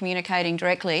terms of communicating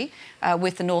directly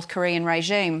with the North Korean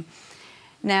regime.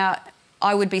 Now,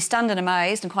 I would be stunned and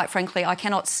amazed, and quite frankly, I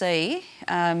cannot see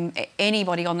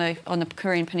anybody on the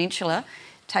Korean Peninsula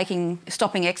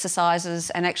stopping exercises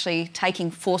and actually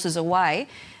taking forces away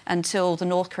until the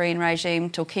North Korean regime,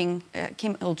 till Kim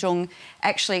Il-jung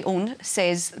actually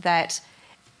says that,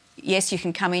 yes, you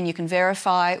can come in, you can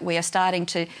verify. We are starting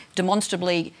to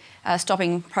demonstrably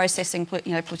stopping processing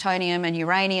plutonium and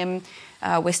uranium.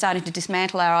 We're starting to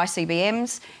dismantle our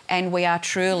ICBMs, and we are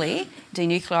truly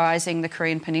denuclearising the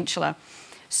Korean Peninsula.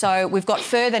 So we've got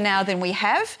further now than we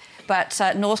have, but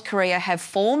North Korea have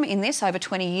form in this over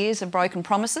 20 years of broken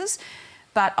promises.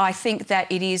 But I think that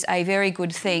it is a very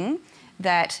good thing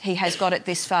that he has got it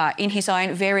this far in his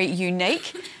own very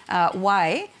unique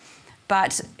way.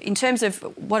 But in terms of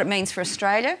what it means for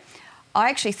Australia, I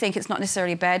actually think it's not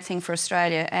necessarily a bad thing for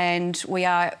Australia, and we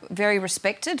are very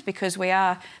respected because we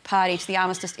are party to the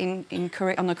armistice on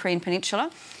the Korean Peninsula,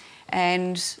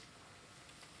 and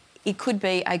it could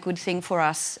be a good thing for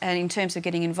us and in terms of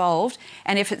getting involved.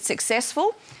 And if it's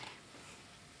successful,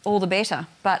 all the better.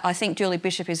 But I think Julie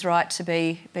Bishop is right to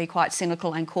be quite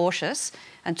cynical and cautious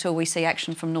until we see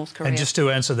action from North Korea. And just to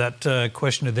answer that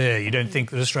question there, you don't think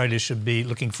that Australia should be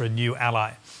looking for a new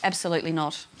ally? Absolutely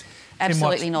not.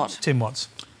 Absolutely not. Tim Watts.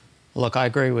 Look, I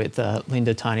agree with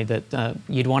Linda, Tony, that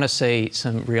you'd want to see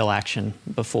some real action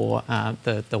before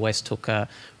the West took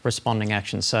responding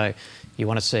action. So you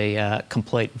want to see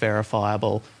complete,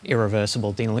 verifiable,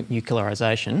 irreversible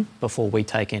denuclearisation before we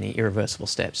take any irreversible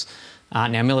steps.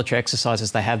 Now, military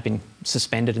exercises, they have been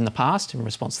suspended in the past in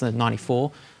response to the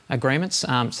 94 agreements.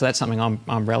 So that's something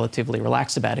I'm relatively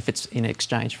relaxed about if it's in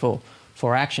exchange for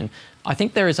for action. I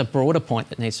think there is a broader point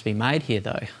that needs to be made here,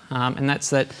 though, and that's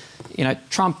that, you know,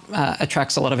 Trump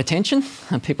attracts a lot of attention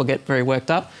and people get very worked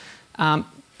up.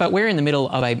 But we're in the middle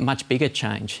of a much bigger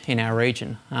change in our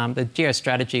region. The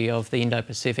geostrategy of the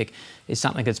Indo-Pacific is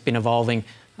something that's been evolving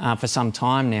for some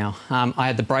time now. I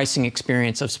had the bracing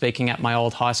experience of speaking at my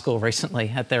old high school recently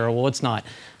at their awards night,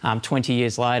 20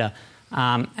 years later.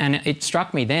 And it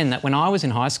struck me then that when I was in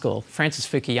high school, Francis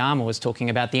Fukuyama was talking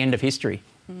about the end of history.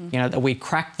 You know, that we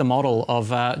cracked the model of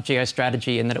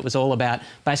geostrategy and that it was all about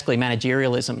basically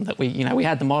managerialism, that we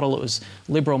had the model, it was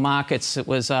liberal markets, it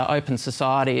was open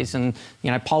societies, and,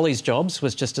 you know, Polly's jobs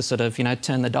was just to sort of, you know,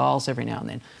 turn the dials every now and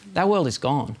then. That world is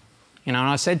gone. You know, and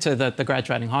I said to the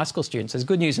graduating high school students, there's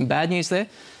good news and bad news there.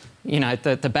 You know,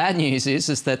 the bad news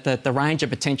is that the range of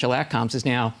potential outcomes is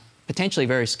now potentially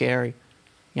very scary.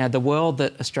 You know, the world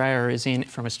that Australia is in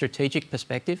from a strategic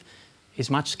perspective is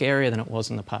much scarier than it was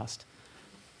in the past.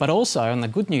 But also, on the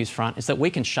good news front, is that we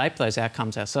can shape those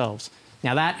outcomes ourselves.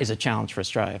 Now, that is a challenge for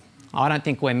Australia. I don't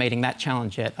think we're meeting that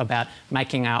challenge yet about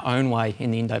making our own way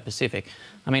in the Indo-Pacific.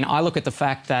 I mean, I look at the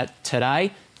fact that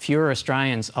today, fewer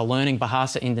Australians are learning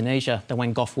Bahasa Indonesia than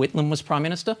when Gough Whitlam was Prime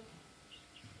Minister.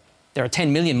 There are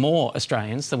 10 million more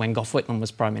Australians than when Gough Whitlam was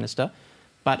Prime Minister.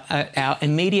 But our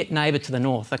immediate neighbour to the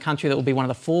north, a country that will be one of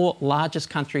the 4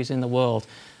 largest countries in the world,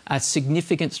 a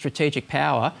significant strategic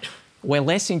power, we're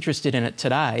less interested in it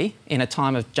today in a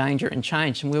time of danger and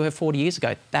change than we were 40 years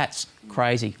ago. That's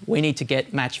crazy. We need to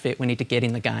get match fit. We need to get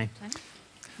in the game.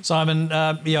 Simon,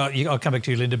 I'll come back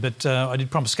to you, Linda, but I did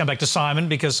promise to come back to Simon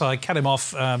because I cut him off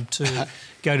to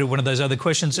go to one of those other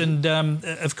questions. And,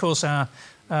 of course, our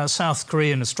South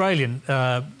Korean Australian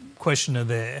questioner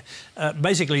there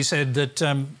basically said that,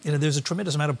 you know, there's a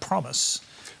tremendous amount of promise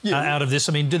out of this.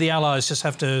 I mean, do the Allies just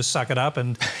have to suck it up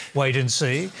and wait and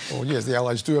see? Well, yes, the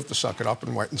Allies do have to suck it up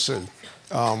and wait and see.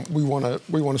 We want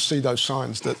to see those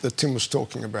signs that Tim was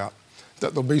talking about,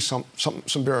 that there'll be some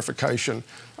verification,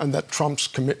 and that Trump's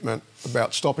commitment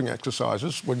about stopping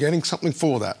exercises, we're getting something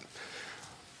for that.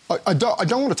 I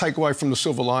don't want to take away from the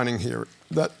silver lining here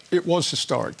that it was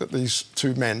historic that these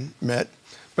 2 men met,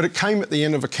 but it came at the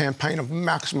end of a campaign of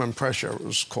maximum pressure, it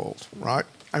was called, right?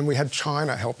 And we had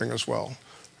China helping as well.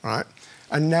 Right?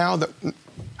 And now that,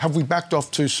 have we backed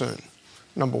off too soon?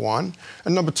 Number one.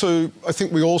 And number two, I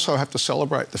think we also have to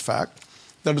celebrate the fact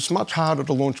that it's much harder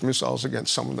to launch missiles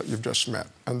against someone that you've just met.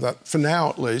 And that, for now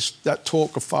at least, that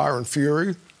talk of fire and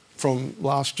fury from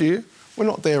last year, we're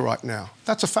not there right now.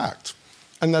 That's a fact.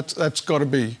 And that's got to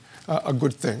be a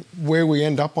good thing. Where we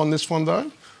end up on this one,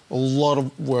 though, a lot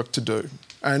of work to do.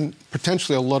 And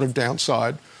potentially a lot of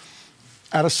downside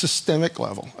at a systemic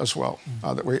level as well,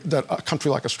 that a country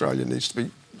like Australia needs to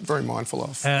be very mindful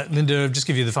of. Linda, I'll just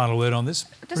give you the final word on this.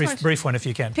 Brief one if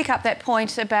you can. Pick up that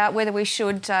point about whether we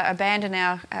should abandon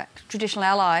our traditional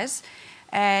allies.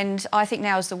 And I think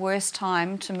now is the worst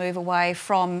time to move away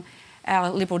from our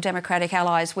Liberal Democratic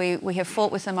allies. We have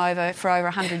fought with them for over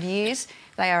 100 years.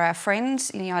 They are our friends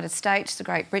in the United States, the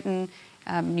Great Britain,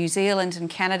 New Zealand and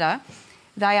Canada.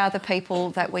 They are the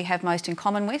people that we have most in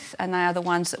common with, and they are the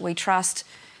ones that we trust.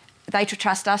 They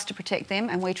trust us to protect them,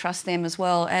 and we trust them as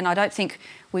well. And I don't think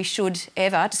we should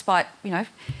ever, despite, you know,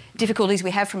 difficulties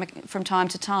we have from time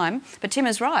to time. But Tim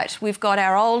is right. We've got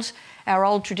our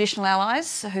old traditional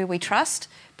allies who we trust,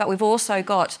 but we've also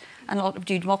got a lot of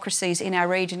democracies in our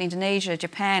region, Indonesia,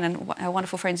 Japan, and our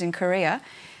wonderful friends in Korea.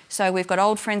 So we've got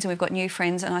old friends and we've got new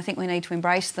friends, and I think we need to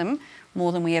embrace them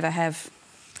more than we ever have.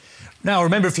 Now,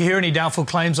 remember, if you hear any doubtful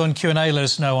claims on Q&A, let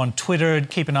us know on Twitter, and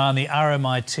keep an eye on the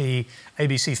RMIT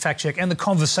ABC Fact Check and the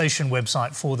Conversation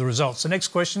website for the results. The next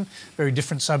question, very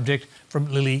different subject,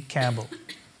 from Lily Campbell.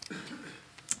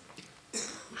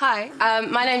 Hi,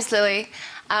 my name's Lily.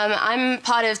 I'm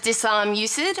part of Disarm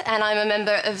UCID and I'm a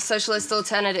member of Socialist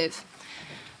Alternative.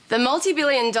 The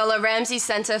multi-billion-dollar Ramsay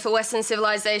Centre for Western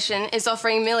Civilization is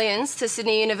offering millions to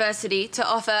Sydney University to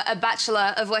offer a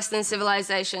Bachelor of Western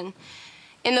Civilization.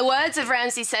 In the words of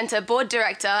Ramsay Centre board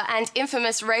director and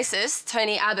infamous racist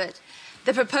Tony Abbott,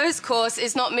 the proposed course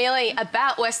is not merely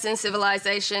about Western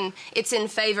civilization, it's in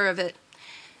favour of it.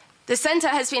 The centre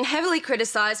has been heavily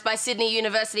criticised by Sydney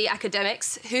University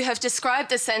academics who have described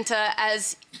the centre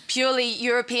as purely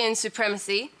European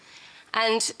supremacy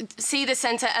and see the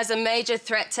centre as a major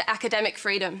threat to academic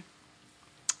freedom.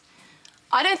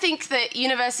 I don't think that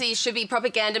universities should be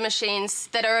propaganda machines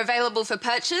that are available for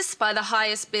purchase by the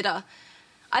highest bidder.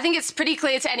 I think it's pretty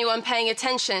clear to anyone paying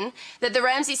attention that the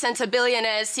Ramsay Centre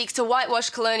billionaires seek to whitewash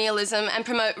colonialism and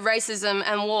promote racism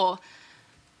and war.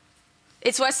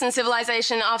 It's Western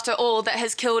civilization, after all, that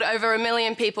has killed over 1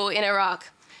 million people in Iraq.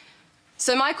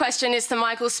 So my question is to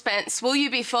Michael Spence. Will you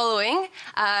be following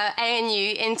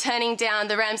ANU in turning down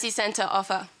the Ramsay Centre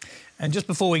offer? And just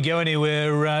before we go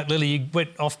anywhere, Lily, you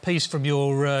went off-piece from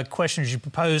your questions you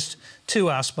proposed to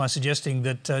us by suggesting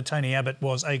that Tony Abbott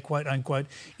was a quote-unquote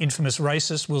infamous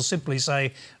racist. We'll simply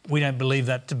say we don't believe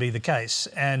that to be the case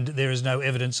and there is no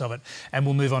evidence of it. And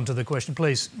we'll move on to the question.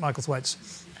 Please, Michael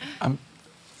Thwaites.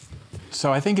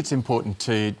 So I think it's important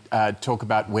to talk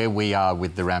about where we are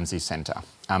with the Ramsay Centre.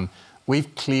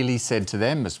 We've clearly said to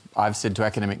them, as I've said to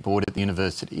Academic Board at the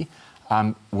university,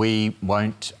 we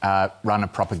won't run a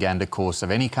propaganda course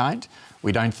of any kind.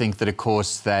 We don't think that a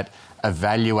course that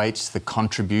evaluates the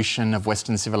contribution of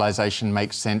Western civilization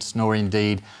makes sense, nor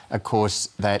indeed a course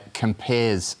that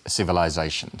compares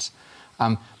civilizations.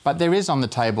 But there is on the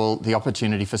table the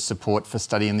opportunity for support for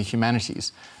study in the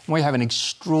humanities. We have an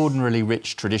extraordinarily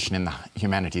rich tradition in the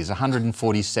humanities,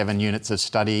 147 units of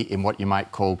study in what you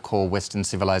might call core Western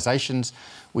civilizations.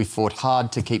 We fought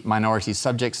hard to keep minority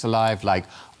subjects alive, like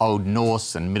Old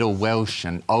Norse and Middle Welsh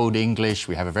and Old English.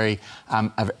 We have a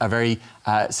very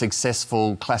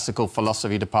successful classical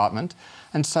philosophy department.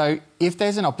 And so if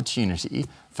there's an opportunity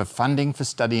for funding for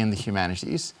study in the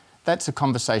humanities, that's a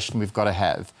conversation we've got to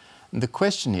have. And the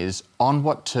question is, on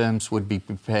what terms would be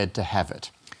prepared to have it?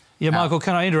 Yeah, Michael,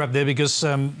 can I interrupt there because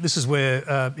this is where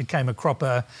it came a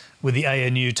cropper with the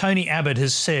ANU. Tony Abbott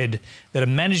has said that a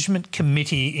management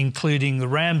committee, including the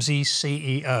Ramsay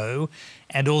CEO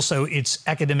and also its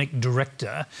academic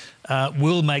director,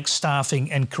 will make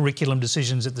staffing and curriculum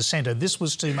decisions at the centre. This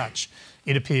was too much,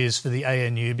 it appears, for the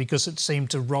ANU because it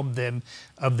seemed to rob them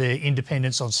of their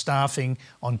independence on staffing,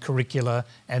 on curricula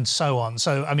and so on.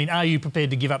 So, I mean, are you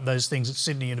prepared to give up those things at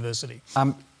Sydney University?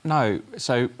 No,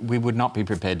 so we would not be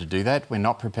prepared to do that. We're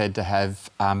not prepared to have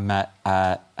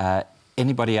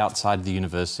anybody outside the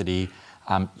university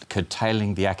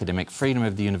curtailing the academic freedom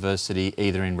of the university,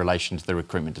 either in relation to the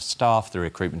recruitment of staff, the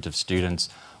recruitment of students,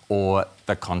 or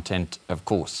the content of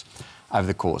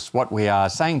the course. What we are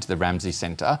saying to the Ramsay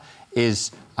Centre is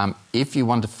if you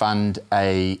want to fund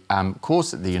a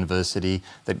course at the university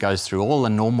that goes through all the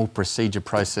normal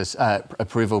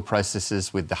approval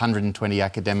processes with the 120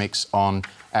 academics on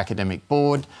academic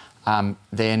board, and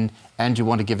you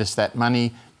want to give us that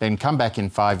money, then come back in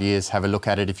 5 years, have a look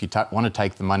at it. If you want to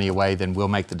take the money away, then we'll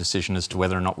make the decision as to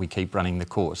whether or not we keep running the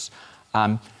course.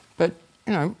 But,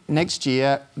 you know, next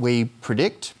year we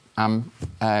predict,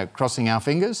 crossing our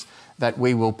fingers, that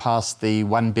we will pass the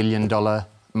 $1 billion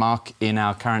mark in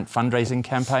our current fundraising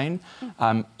campaign.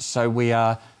 So we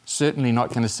are certainly not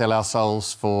going to sell our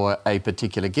souls for a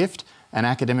particular gift, and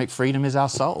academic freedom is our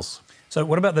souls. So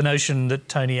what about the notion that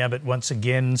Tony Abbott once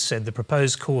again said the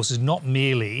proposed course is not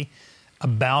merely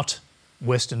about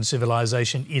Western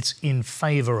civilization, it's in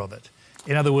favour of it?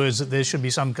 In other words, that there should be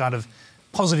some kind of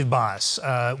positive bias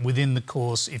within the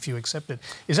course if you accept it.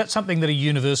 Is that something that a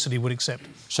university would accept?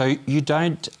 So you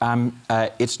don't...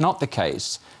 it's not the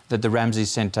case that the Ramsay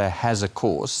Centre has a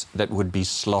course that would be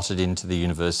slotted into the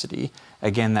university.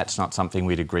 Again, that's not something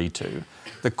we'd agree to.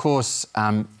 The course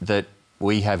that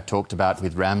we have talked about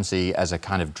with Ramsay as a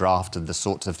kind of draft of the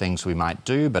sorts of things we might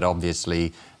do, but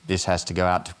obviously this has to go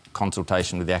out to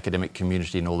consultation with the academic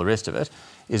community and all the rest of it,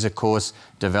 is a course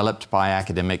developed by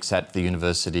academics at the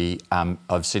University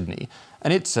of Sydney.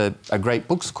 And it's a great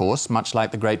books course, much like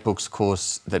the great books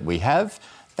course that we have,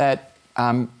 that,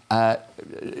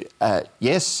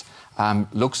 yes,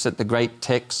 looks at the great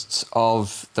texts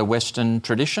of the Western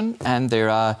tradition, and there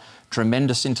are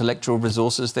tremendous intellectual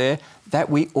resources there that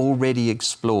we already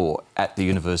explore at the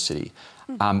university.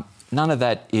 None of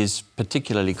that is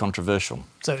particularly controversial.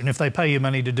 So, and if they pay you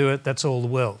money to do it, that's all the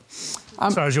well,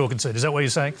 as far as you're concerned. Is that what you're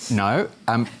saying? No.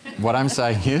 What I'm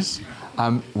saying is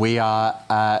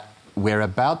we're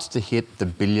about to hit the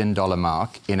 $1 billion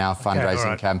mark in our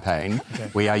fundraising campaign. Okay.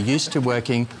 We are used to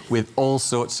working with all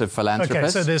sorts of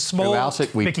philanthropists. Okay, so there's small throughout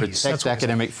it, we bickies, protect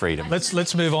academic freedom.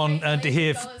 Let's move on to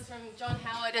hear... John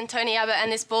Howard and Tony Abbott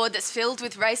and this board that's filled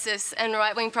with racists and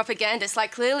right-wing propagandists.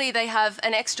 Like, clearly they have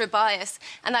an extra bias,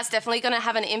 and that's definitely going to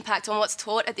have an impact on what's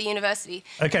taught at the university.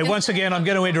 OK, once again, I'm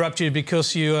going to interrupt you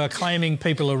because you are claiming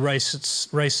people are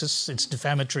racists. It's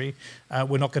defamatory.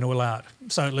 We're not going to allow it.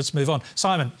 So let's move on.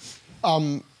 Simon.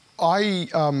 I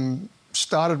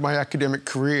started my academic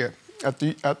career at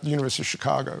the University of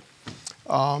Chicago,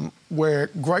 where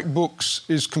great books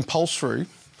is compulsory,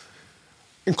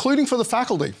 including for the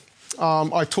faculty.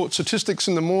 I taught statistics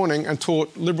in the morning and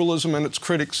taught liberalism and its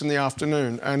critics in the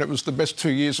afternoon, and it was the best 2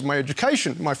 years of my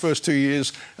education, my first 2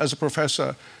 years as a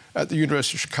professor at the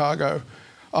University of Chicago.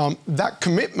 That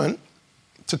commitment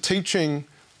to teaching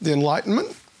the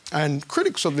Enlightenment and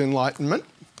critics of the Enlightenment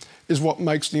is what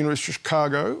makes the University of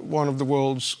Chicago one of the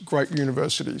world's great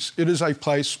universities. It is a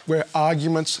place where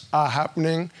arguments are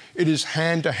happening. It is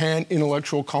hand-to-hand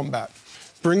intellectual combat.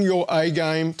 Bring your A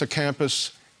game to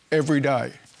campus every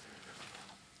day.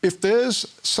 If there's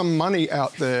some money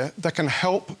out there that can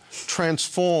help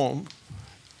transform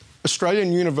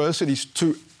Australian universities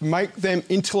to make them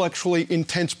intellectually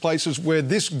intense places where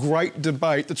this great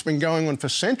debate that's been going on for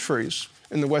centuries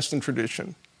in the Western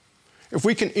tradition, if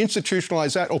we can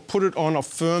institutionalise that or put it on a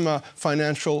firmer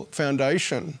financial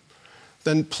foundation,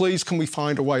 then please can we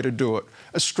find a way to do it.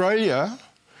 Australia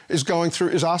is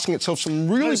asking itself some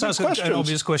really big questions. An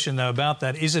obvious question, though, about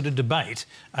that. Is it a debate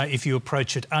if you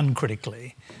approach it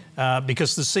uncritically?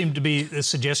 Because there seemed to be a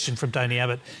suggestion from Tony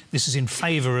Abbott, this is in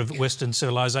favour of Western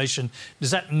civilisation.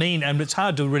 Does that mean, and it's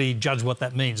hard to really judge what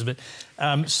that means, but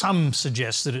some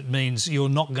suggest that it means you're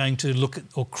not going to look at,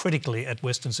 or critically at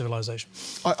Western civilisation?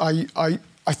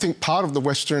 I think part of the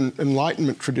Western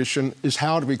Enlightenment tradition is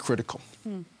how to be critical.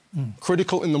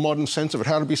 Critical in the modern sense of it,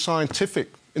 how to be scientific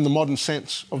in the modern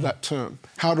sense of that term,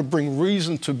 how to bring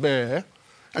reason to bear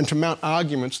and to mount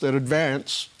arguments that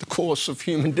advance the course of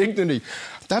human dignity.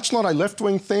 That's not a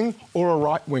left-wing thing or a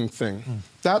right-wing thing.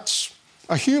 That's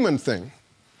a human thing.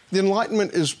 The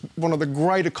Enlightenment is one of the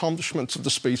great accomplishments of the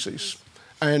species,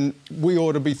 and we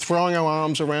ought to be throwing our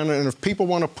arms around it. And if people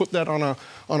want to put that on a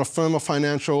firmer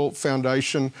financial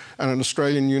foundation and an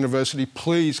Australian university,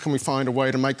 please can we find a way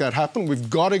to make that happen? We've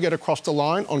got to get across the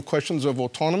line on questions of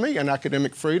autonomy and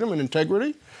academic freedom and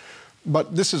integrity.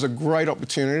 But this is a great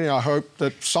opportunity. I hope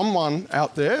that someone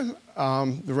out there,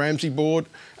 the Ramsay board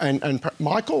and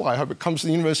Michael, I hope it comes to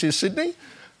the University of Sydney.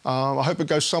 I hope it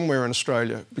goes somewhere in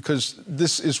Australia, because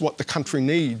this is what the country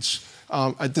needs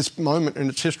at this moment in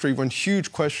its history when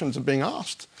huge questions are being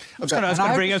asked. I was going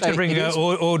to bring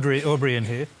Aubrey in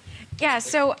here. Yeah,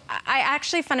 so I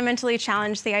actually fundamentally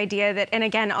challenge the idea that, and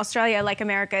again, Australia, like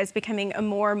America, is becoming a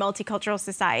more multicultural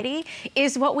society.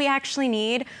 Is what we actually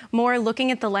need more looking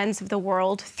at the lens of the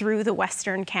world through the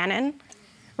Western canon?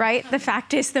 Right? The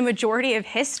fact is the majority of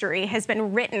history has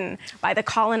been written by the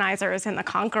colonizers and the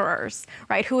conquerors,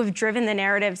 right, who have driven the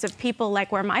narratives of people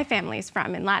like where my family's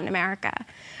from in Latin America.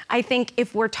 I think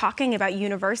if we're talking about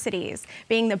universities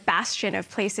being the bastion of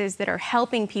places that are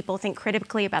helping people think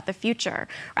critically about the future,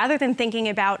 rather than thinking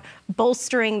about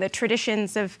bolstering the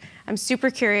traditions of, I'm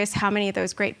super curious how many of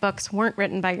those great books weren't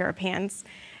written by Europeans.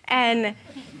 And,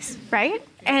 right?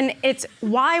 And it's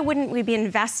why wouldn't we be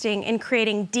investing in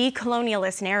creating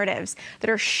decolonialist narratives that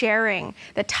are sharing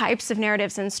the types of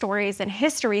narratives and stories and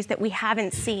histories that we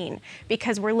haven't seen?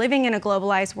 Because we're living in a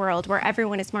globalized world where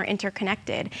everyone is more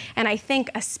interconnected. And I think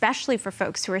especially for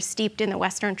folks who are steeped in the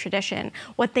Western tradition,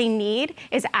 what they need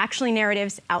is actually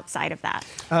narratives outside of that.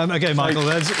 OK, Michael,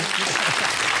 the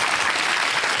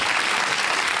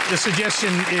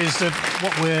suggestion is that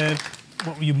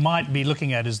what you might be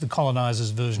looking at is the colonisers'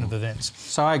 version of events.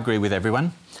 So I agree with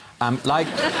everyone. The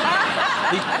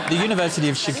University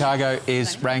of Chicago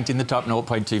is ranked in the top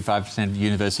 0.25% of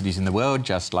universities in the world,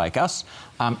 just like us.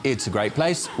 It's a great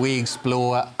place. We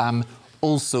explore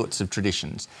all sorts of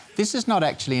traditions. This is not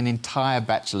actually an entire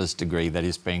bachelor's degree that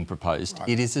is being proposed. Right.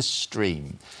 It is a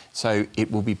stream. So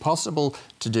it will be possible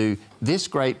to do this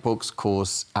great books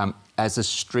course as a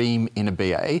stream in a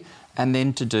BA, and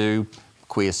then to do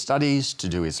queer studies, to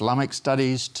do Islamic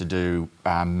studies, to do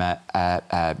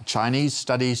Chinese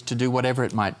studies, to do whatever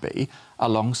it might be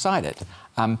alongside it.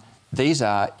 These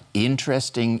are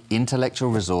interesting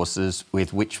intellectual resources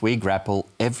with which we grapple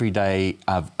every day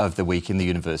of the week in the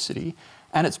university,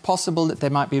 and it's possible that there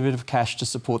might be a bit of cash to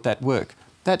support that work.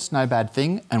 That's no bad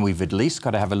thing, and we've at least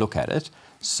got to have a look at it,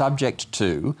 subject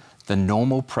to the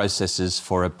normal processes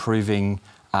for approving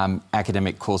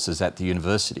academic courses at the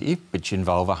university, which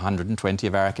involve 120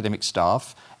 of our academic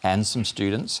staff and some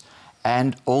students,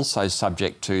 and also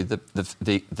subject to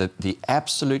the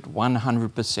absolute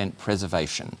 100%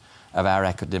 preservation of our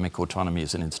academic autonomy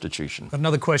as an institution.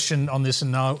 Another question on this,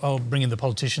 and I'll bring in the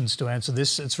politicians to answer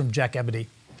this. It's from Jack Aberdeen.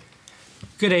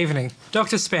 Good evening.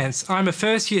 Dr. Spence, I'm a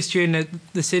first-year student at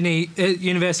the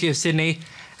University of Sydney,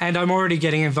 and I'm already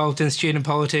getting involved in student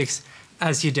politics,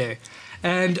 as you do.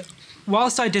 And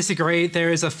whilst I disagree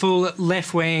there is a full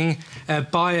left-wing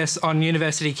bias on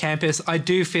university campus, I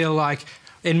do feel like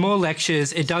in more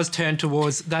lectures it does turn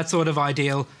towards that sort of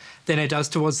ideal than it does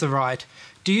towards the right.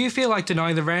 Do you feel like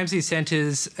denying the Ramsay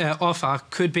Centre's offer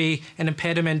could be an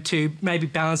impediment to maybe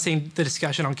balancing the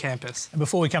discussion on campus? And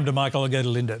before we come to Michael, I'll go to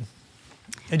Linda.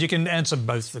 And you can answer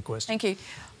both the questions. Thank you.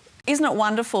 Isn't it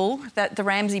wonderful that the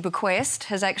Ramsay bequest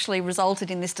has actually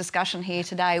resulted in this discussion here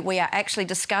today? We are actually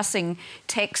discussing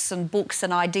texts and books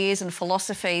and ideas and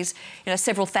philosophies,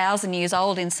 several thousand years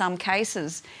old in some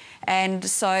cases. And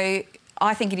so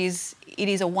I think it is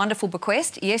a wonderful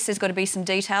bequest. Yes, there's got to be some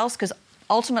details, because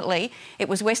ultimately it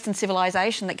was Western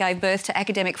civilization that gave birth to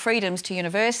academic freedoms, to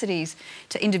universities,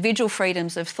 to individual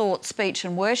freedoms of thought, speech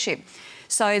and worship.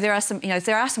 So there are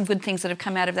some good things that have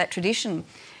come out of that tradition.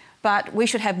 But we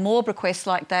should have more bequests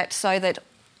like that, so that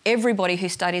everybody who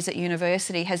studies at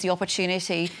university has the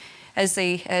opportunity, as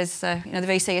the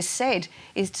VC has said,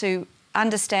 is to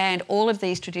understand all of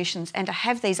these traditions and to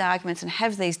have these arguments and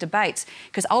have these debates,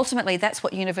 because ultimately that's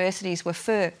what universities were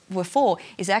for,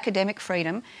 is academic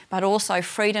freedom, but also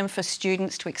freedom for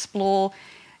students to explore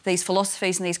these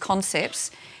philosophies and these concepts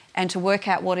and to work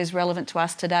out what is relevant to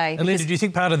us today. Linda, do you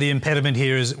think part of the impediment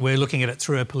here is we're looking at it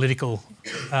through a political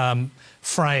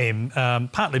frame,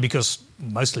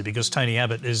 mostly because Tony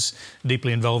Abbott is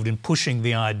deeply involved in pushing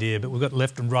the idea, but we've got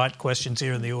left and right questions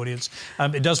here in the audience.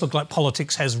 It does look like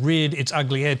politics has reared its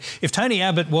ugly head. If Tony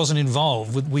Abbott wasn't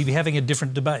involved, would we be having a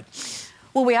different debate?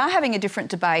 Well, we are having a different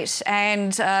debate,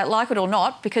 and like it or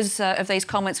not, because of these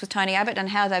comments with Tony Abbott and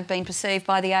how they've been perceived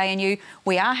by the ANU,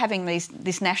 we are having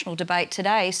this national debate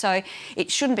today. So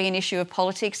it shouldn't be an issue of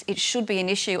politics, it should be an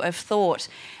issue of thought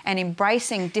and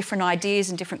embracing different ideas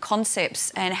and different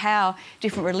concepts and how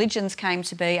different religions came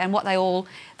to be and what they all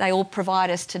provide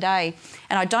us today.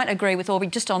 And I don't agree with Aubrey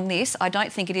just on this. I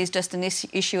don't think it is just an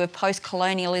issue of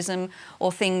post-colonialism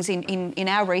or things in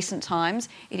our recent times.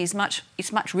 It's much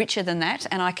richer than that.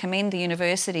 And I commend the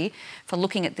university for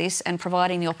looking at this and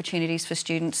providing the opportunities for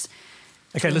students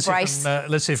to embrace.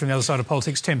 Let's see from the other side of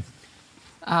politics. Tim.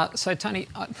 So, Tony,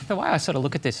 the way I sort of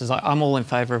look at this is I'm all in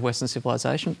favour of Western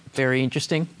civilisation. Very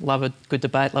interesting. Love a good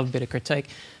debate, love a bit of critique.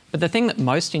 But the thing that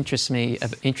most interests me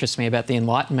about the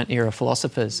Enlightenment era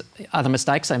philosophers are the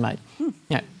mistakes they made.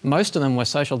 Most of them were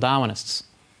social Darwinists.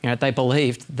 They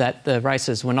believed that the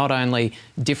races were not only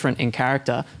different in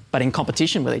character, but in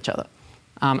competition with each other.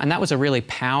 And that was a really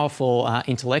powerful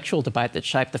intellectual debate that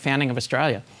shaped the founding of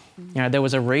Australia. There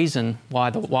was a reason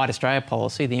why the White Australia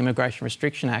policy, the Immigration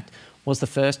Restriction Act, was the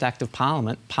first Act of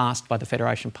Parliament passed by the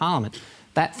Federation Parliament.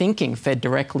 That thinking fed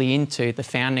directly into the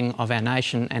founding of our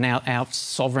nation and our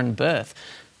sovereign birth.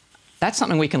 That's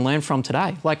something we can learn from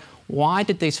today. Like, why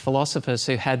did these philosophers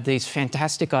who had these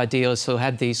fantastic ideas, who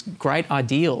had these great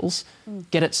ideals,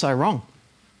 get it so wrong?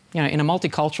 In a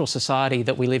multicultural society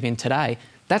that we live in today,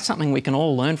 that's something we can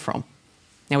all learn from.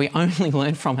 Now, we only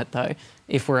learn from it, though,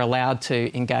 if we're allowed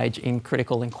to engage in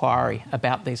critical inquiry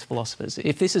about these philosophers.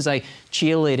 If this is a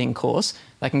cheerleading course,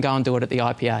 they can go and do it at the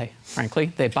IPA,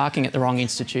 frankly. They're barking at the wrong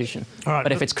institution. All right,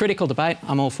 but if it's critical debate,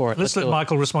 I'm all for it. Let's let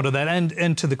Michael respond to that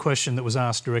and to the question that was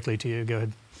asked directly to you. Go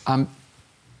ahead.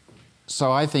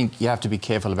 So I think you have to be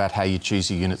careful about how you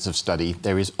choose your units of study.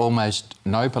 There is almost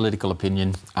no political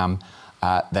opinion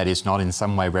that is not in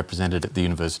some way represented at the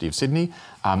University of Sydney.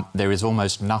 There is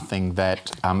almost nothing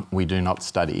that we do not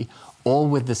study, all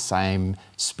with the same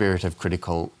spirit of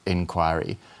critical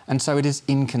inquiry. And so it is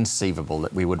inconceivable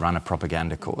that we would run a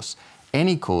propaganda course.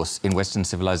 Any course in Western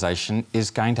civilization is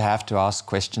going to have to ask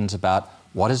questions about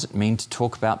what does it mean to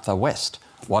talk about the West?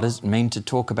 What does it mean to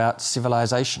talk about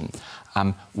civilization?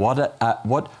 How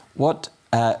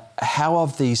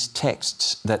of these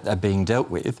texts that are being dealt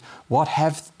with, what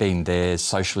have been their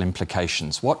social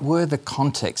implications? What were the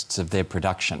contexts of their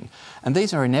production? And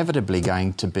these are inevitably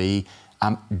going to be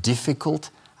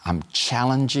difficult,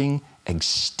 challenging,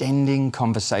 extending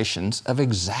conversations of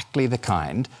exactly the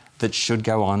kind that should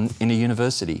go on in a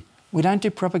university. We don't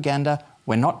do propaganda,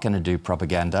 we're not going to do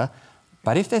propaganda,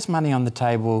 but if there's money on the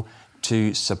table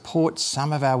to support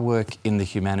some of our work in the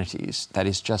humanities that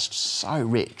is just so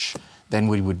rich, then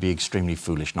we would be extremely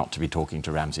foolish not to be talking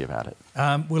to Ramsay about it.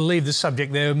 We'll leave the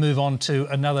subject there and move on to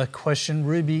another question.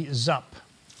 Ruby Zupp.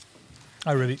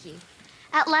 Hi, Ruby. Thank you.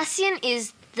 Atlassian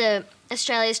is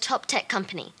Australia's top tech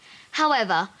company.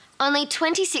 However, only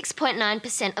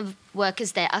 26.9% of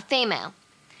workers there are female.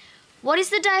 What is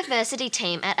the diversity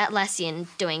team at Atlassian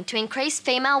doing to increase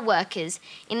female workers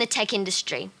in the tech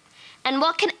industry? And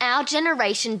what can our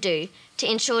generation do to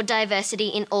ensure diversity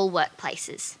in all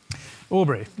workplaces?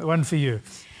 Aubrey, one for you.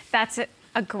 That's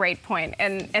a great point,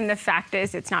 and the fact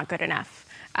is it's not good enough.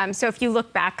 So if you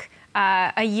look back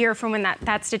a year from when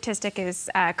that statistic is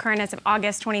current as of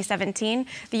August 2017.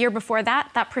 The year before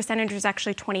that, that percentage was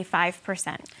actually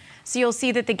 25%. So you'll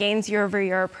see that the gains year over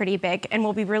year are pretty big, and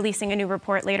we'll be releasing a new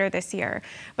report later this year.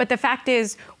 But the fact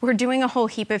is, we're doing a whole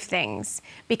heap of things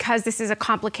because this is a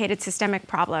complicated systemic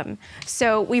problem.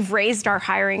 So we've raised our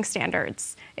hiring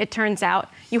standards. It turns out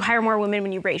you hire more women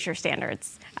when you raise your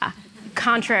standards.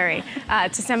 Contrary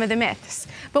to some of the myths.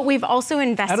 But we've also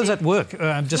invested... How does that work?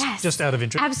 Yes, just out of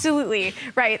interest. Absolutely,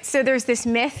 right. So there's this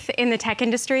myth in the tech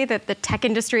industry that the tech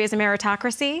industry is a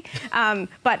meritocracy,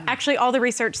 but actually all the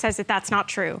research says that that's not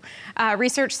true.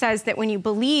 Research says that when you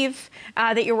believe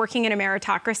that you're working in a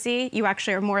meritocracy, you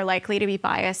actually are more likely to be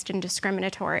biased and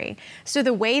discriminatory. So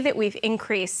the way that we've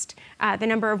increased the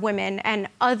number of women and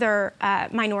other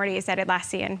minorities at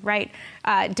Atlassian, right?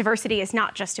 Diversity is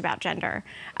not just about gender.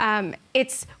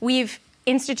 We've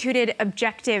instituted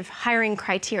objective hiring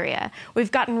criteria.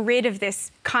 We've gotten rid of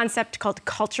this concept called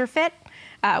culture fit,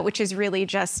 which is really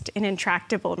just an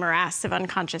intractable morass of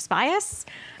unconscious bias.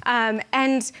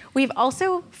 And we've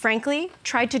also, frankly,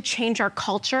 tried to change our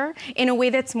culture in a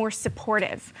way that's more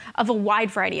supportive of a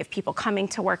wide variety of people coming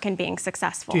to work and being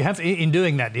successful. Do you have, in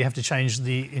doing that, do you have to change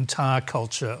the entire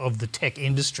culture of the tech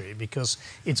industry because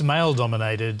it's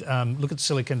male-dominated? Look at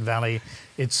Silicon Valley.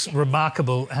 It's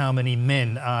remarkable how many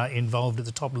men are involved at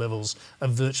the top levels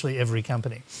of virtually every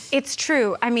company. It's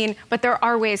true. I mean, but there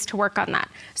are ways to work on that.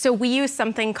 So we use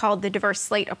something called the diverse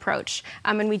slate approach.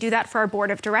 And we do that for our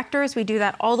board of directors. We do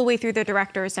that all the way through the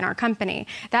directors in our company.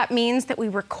 That means that we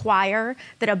require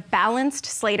that a balanced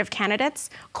slate of candidates,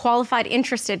 qualified,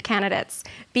 interested candidates,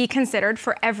 be considered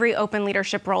for every open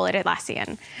leadership role at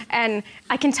Atlassian. And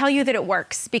I can tell you that it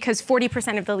works because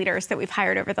 40% of the leaders that we've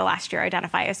hired over the last year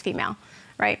identify as female.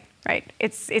 Right.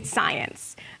 It's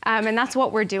science. And that's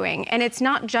what we're doing. And it's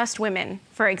not just women,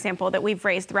 for example, that we've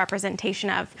raised the representation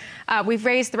of. We've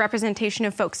raised the representation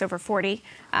of folks over 40,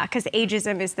 because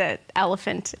ageism is the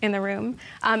elephant in the room.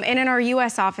 And in our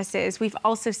US offices, we've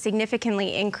also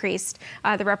significantly increased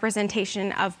the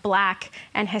representation of Black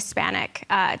and Hispanic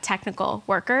technical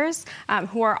workers,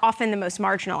 who are often the most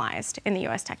marginalized in the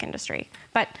US tech industry.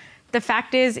 But the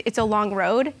fact is, it's a long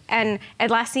road, and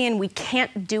Atlassian, we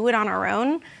can't do it on our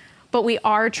own, but we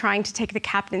are trying to take the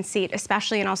captain seat,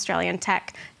 especially in Australian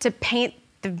tech, to paint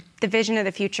the vision of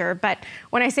the future. But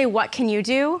when I say, what can you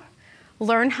do?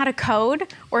 Learn how to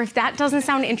code, or if that doesn't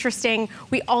sound interesting,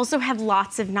 we also have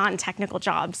lots of non-technical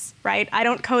jobs, right? I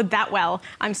don't code that well,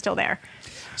 I'm still there.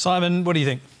 Simon, what do you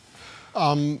think?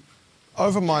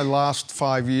 Over my last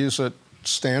 5 years at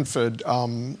Stanford,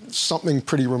 something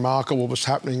pretty remarkable was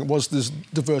happening. It was this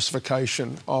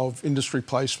diversification of industry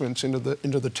placements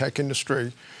into the tech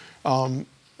industry. It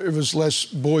was less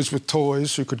boys with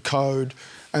toys who could code,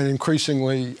 and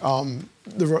increasingly,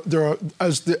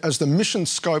 as the mission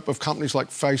scope of companies like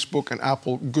Facebook and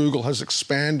Apple, Google has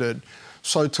expanded,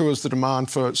 so too has the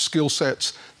demand for skill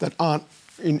sets that aren't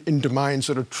in domains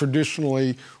that are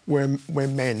traditionally where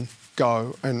men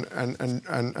go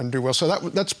and do well. So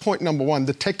that's point number one.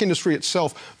 The tech industry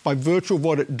itself, by virtue of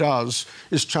what it does,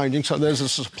 is changing. So there's a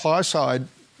supply side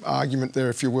argument there,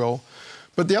 if you will.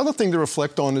 But the other thing to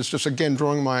reflect on is just, again,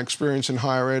 drawing my experience in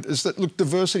higher ed, is that, look,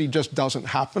 diversity just doesn't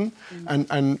happen.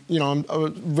 And you know,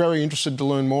 I'm very interested to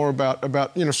learn more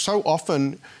about, you know, so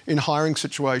often in hiring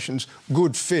situations,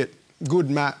 good fit, good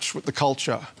match with the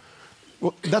culture.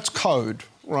 Well, that's code,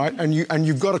 right? And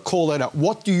you've got to call that out.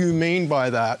 What do you mean by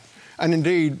that? And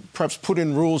indeed, perhaps put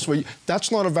in rules where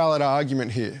that's not a valid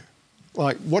argument here.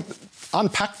 Like,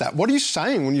 unpack that. What are you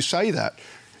saying when you say that?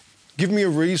 Give me a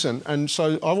reason. And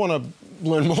so I want to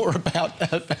learn more about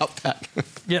that.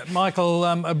 Yeah, Michael,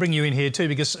 I'll bring you in here too,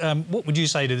 because what would you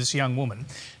say to this young woman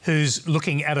who's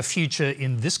looking at a future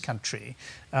in this country,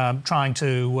 trying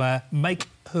to make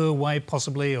her way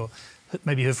possibly, or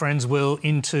maybe her friends will,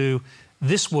 into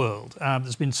this world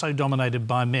that's been so dominated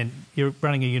by men? You're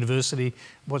running a university.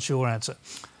 What's your answer?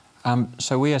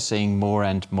 So we are seeing more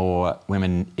and more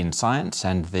women in science,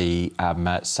 and the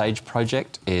SAGE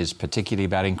project is particularly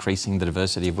about increasing the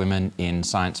diversity of women in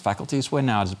science faculties. We're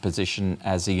now at a position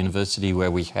as a university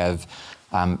where we have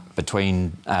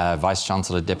between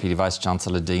Vice-Chancellor, Deputy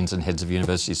Vice-Chancellor, Deans and Heads of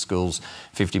University Schools,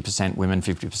 50% women,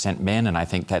 50% men, and I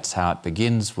think that's how it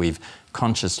begins. We've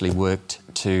consciously worked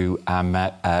to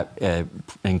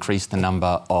increase the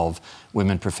number of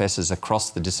women professors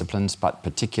across the disciplines, but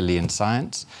particularly in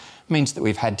science. It means that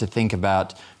we've had to think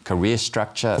about career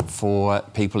structure for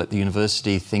people at the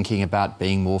university, thinking about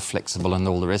being more flexible and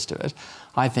all the rest of it.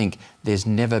 I think there's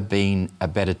never been a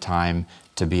better time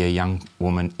to be a young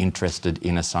woman interested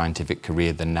in a scientific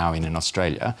career than now in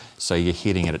Australia. So you're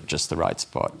hitting it at just the right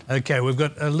spot. OK, we've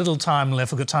got a little time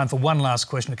left. We've got time for one last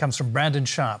question. It comes from Brandon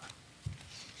Sharp.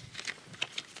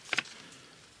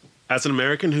 As an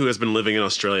American who has been living in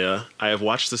Australia, I have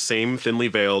watched the same thinly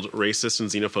veiled racist and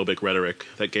xenophobic rhetoric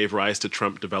that gave rise to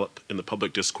Trump develop in the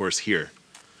public discourse here.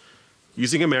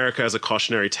 Using America as a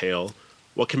cautionary tale,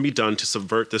 what can be done to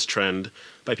subvert this trend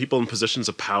by people in positions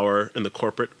of power in the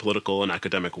corporate, political, and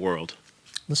academic world?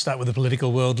 Let's start with the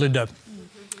political world. Linda.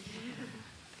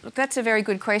 Look, that's a very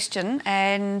good question,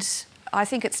 and I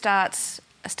think it starts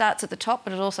at the top,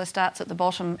 but it also starts at the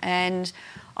bottom. And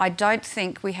I don't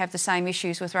think we have the same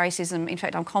issues with racism. In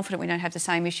fact, I'm confident we don't have the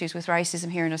same issues with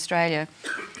racism here in Australia.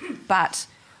 But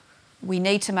we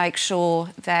need to make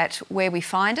sure that where we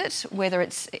find it, whether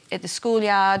it's at the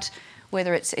schoolyard,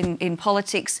 whether it's in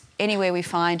politics, anywhere we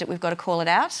find it, we've got to call it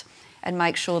out and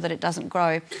make sure that it doesn't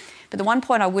grow. But the one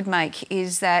point I would make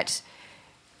is that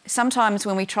sometimes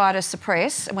when we try to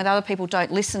suppress and when other people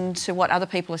don't listen to what other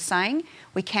people are saying,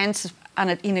 we can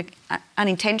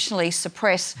unintentionally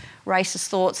suppress racist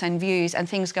thoughts and views, and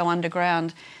things go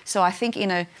underground. So I think in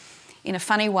a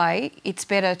funny way, it's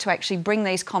better to actually bring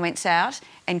these comments out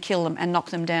and kill them and knock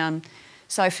them down.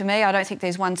 So for me, I don't think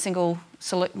there's one single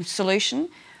solution,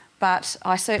 but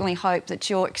I certainly hope that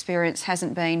your experience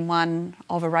hasn't been one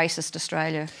of a racist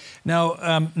Australia.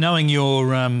 Now, knowing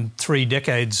your 3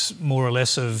 decades, more or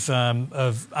less, of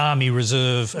Army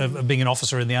Reserve, of being an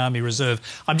officer in the Army Reserve,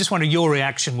 I'm just wondering your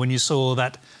reaction when you saw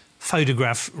that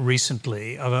photograph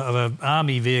recently of an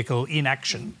army vehicle in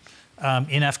action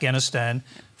in Afghanistan,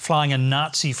 flying a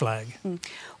Nazi flag.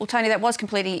 Well, Tony, that was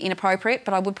completely inappropriate,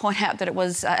 but I would point out that it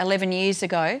was 11 years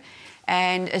ago,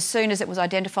 and as soon as it was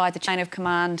identified, the chain of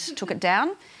command took it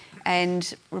down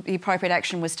and the appropriate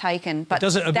action was taken. But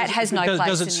that has no place in the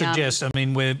army. Does it suggest, I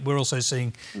mean, we're also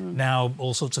seeing now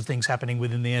all sorts of things happening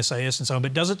within the SAS and so on,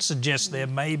 but does it suggest there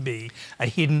may be a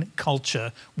hidden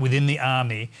culture within the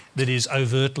army that is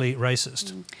overtly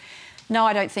racist? No,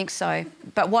 I don't think so.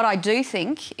 But what I do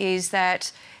think is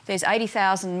that there's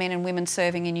 80,000 men and women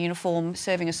serving in uniform,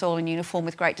 serving us all in uniform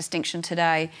with great distinction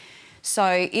today.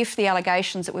 So if the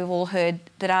allegations that we've all heard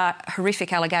that are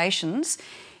horrific allegations,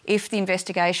 if the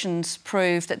investigations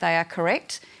prove that they are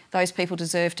correct, those people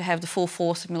deserve to have the full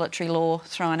force of military law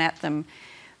thrown at them.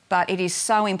 But it is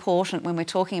so important when we're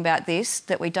talking about this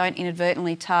that we don't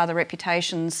inadvertently tar the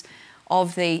reputations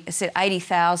of the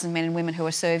 80,000 men and women who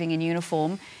are serving in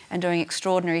uniform and doing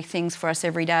extraordinary things for us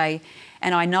every day.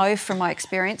 And I know from my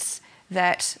experience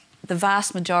that the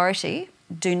vast majority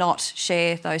do not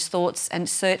share those thoughts and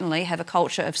certainly have a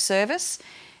culture of service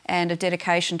and a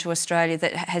dedication to Australia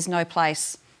that has no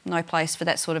place for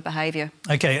that sort of behaviour.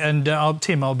 OK, and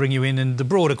Tim, I'll bring you in. And the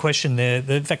broader question there,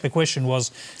 in fact, the question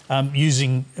was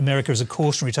using America as a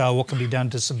cautionary tale, what can be done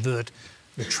to subvert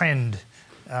the trend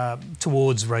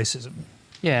towards racism?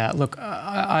 Yeah, look,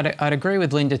 I'd agree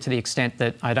with Linda to the extent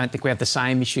that I don't think we have the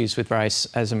same issues with race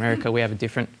as America. We have a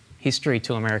different history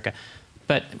to America.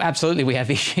 But absolutely we have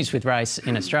issues with race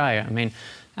in Australia. I mean,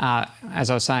 as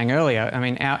I was saying earlier, I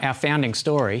mean, our founding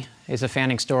story is a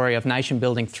founding story of nation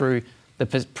building through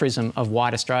the prism of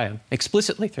white Australia,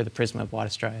 explicitly through the prism of white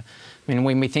Australia. I mean,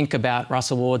 when we think about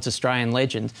Russell Ward's Australian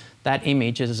legend, that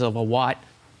image is of a white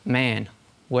man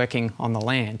working on the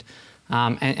land.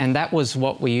 And that was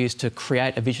what we used to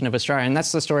create a vision of Australia. And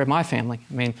that's the story of my family.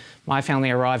 I mean, my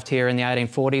family arrived here in the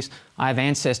 1840s. I have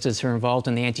ancestors who are involved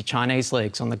in the anti-Chinese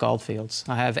leagues on the goldfields.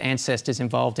 I have ancestors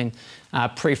involved in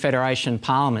pre-Federation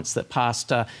parliaments that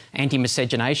passed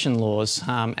anti-miscegenation laws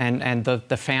and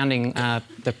the founding,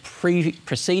 the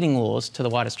preceding laws to the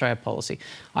White Australia policy.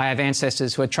 I have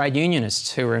ancestors who are trade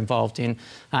unionists who were involved in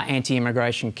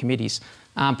anti-immigration committees.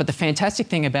 But the fantastic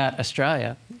thing about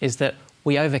Australia is that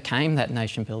we overcame that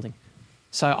nation building.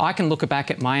 So I can look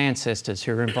back at my ancestors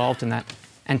who were involved in that.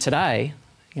 And today,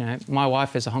 you know, my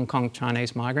wife is a Hong Kong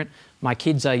Chinese migrant. My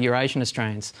kids are Eurasian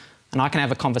Australians. And I can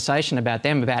have a conversation about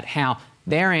them, about how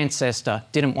their ancestor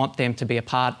didn't want them to be a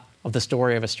part of the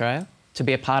story of Australia, to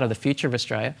be a part of the future of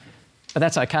Australia. But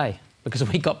that's okay, because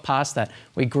we got past that.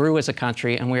 We grew as a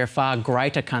country and we're a far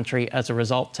greater country as a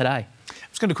result today. I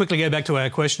was going to quickly go back to our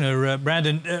questioner,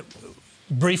 Brandon.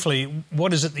 Briefly,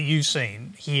 what is it that you've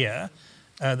seen here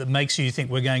that makes you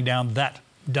think we're going down that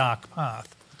dark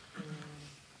path?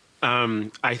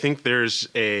 I think there's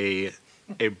a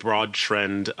broad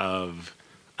trend of,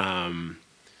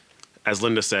 as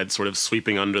Linda said, sort of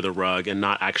sweeping under the rug and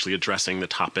not actually addressing the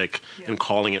topic and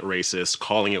calling it racist,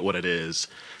 calling it what it is.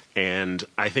 And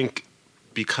I think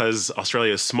because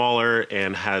Australia is smaller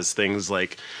and has things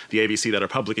like the ABC that are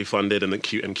publicly funded and the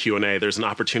Q&A, there's an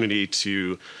opportunity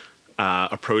to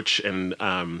approach and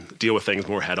deal with things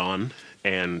more head-on,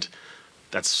 and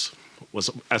was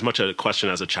as much a question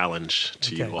as a challenge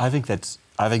to you all. I think that's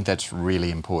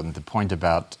really important. The point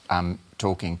about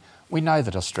talking. We know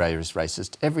that Australia is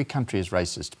racist. Every country is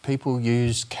racist. People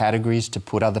use categories to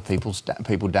put other people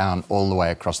down all the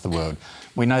way across the world.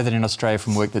 We know that in Australia,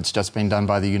 from work that's just been done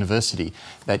by the university,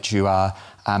 that you are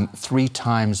 3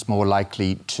 times more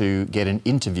likely to get an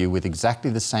interview with exactly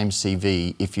the same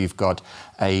CV if you've got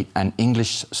an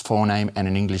English forename and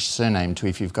an English surname to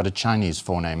if you've got a Chinese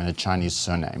forename and a Chinese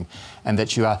surname. And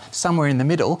that you are somewhere in the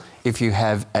middle if you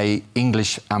have an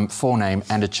English forename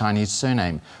and a Chinese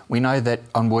surname. We know that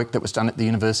on work that was done at the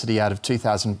university out of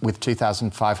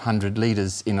 2,500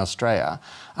 leaders in Australia,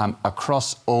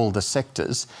 across all the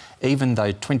sectors, even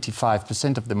though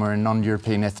 25% of them are a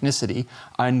non-European ethnicity,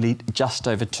 only just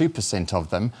over 2% of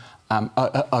them,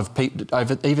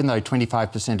 even though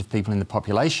 25% of people in the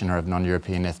population are of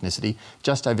non-European ethnicity,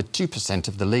 just over 2%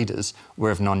 of the leaders were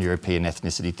of non-European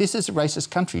ethnicity. This is a racist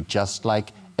country, just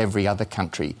like every other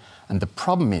country. And the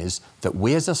problem is that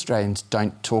we as Australians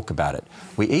don't talk about it.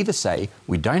 We either say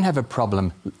we don't have a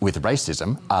problem with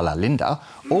racism, a la Linda,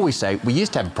 or we say we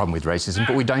used to have a problem with racism,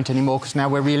 but we don't anymore because now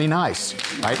we're really nice,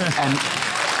 right? And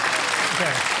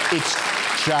it's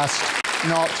just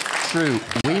not true.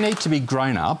 We need to be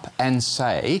grown up and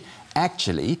say,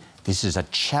 actually, this is a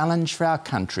challenge for our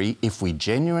country if we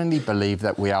genuinely believe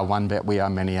that we are one, but we are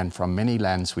many, and from many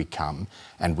lands we come,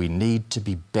 and we need to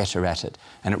be better at it.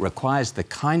 And it requires the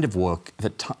kind of work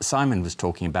that Simon was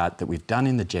talking about that we've done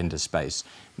in the gender space.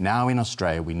 Now in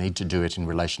Australia, we need to do it in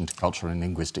relation to cultural and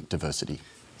linguistic diversity.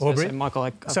 Aubrey? So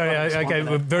Michael,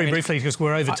 very briefly, because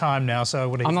we're over time now,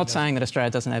 so... I'm not saying that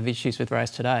Australia doesn't have issues with race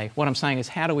today. What I'm saying is,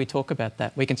 how do we talk about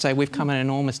that? We can say we've come an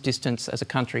enormous distance as a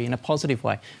country in a positive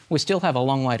way. We still have a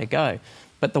long way to go.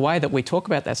 But the way that we talk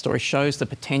about that story shows the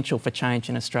potential for change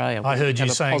in Australia. I heard you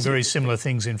saying very similar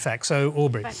things, in fact. So,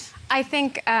 Aubrey. I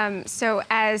think, so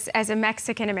as a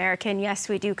Mexican-American, yes,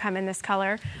 we do come in this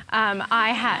colour.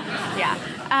 I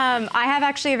have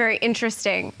actually a very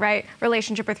interesting,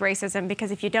 relationship with racism, because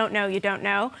if you don't know, you don't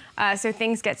know. So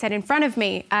things get said in front of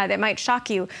me that might shock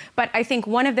you. But I think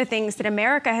one of the things that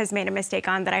America has made a mistake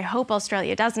on that I hope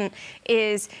Australia doesn't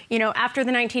is, after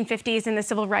the 1950s and the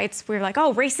civil rights, we were like,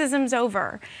 oh, racism's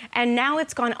over. And now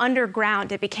it's gone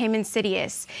underground. It became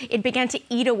insidious. It began to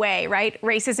eat away,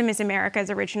 Racism is America's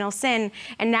original sin.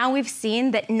 And now we've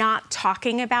seen that not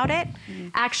talking about it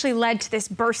actually led to this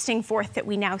bursting forth that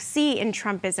we now see in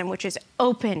Trumpism, which is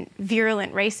open,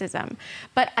 virulent racism.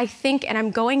 But I think, and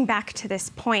I'm going back to this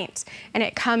point, and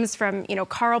it comes from,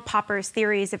 Karl Popper's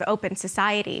theories of open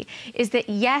society, is that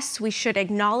yes, we should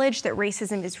acknowledge that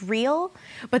racism is real,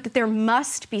 but that there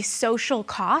must be social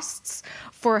costs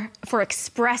for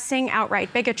expressing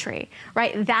outright bigotry,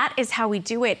 That is how we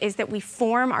do it, is that we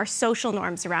form our social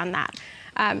norms around that.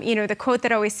 The quote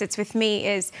that always sits with me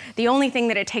is, the only thing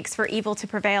that it takes for evil to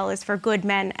prevail is for good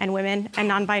men and women and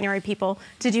non-binary people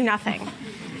to do nothing.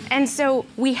 And so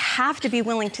we have to be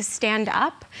willing to stand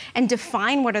up and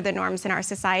define what are the norms in our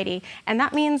society, and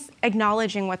that means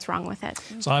acknowledging what's wrong with it.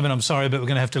 Simon, I'm sorry, but we're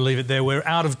going to have to leave it there. We're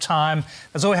out of time.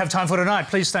 That's all we have time for tonight.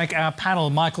 Please thank our panel,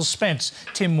 Michael Spence,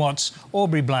 Tim Watts,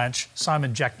 Aubrey Blanche,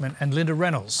 Simon Jackman and Linda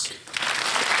Reynolds.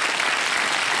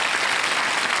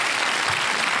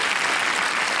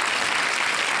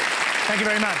 Thank you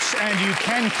very much. And you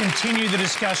can continue the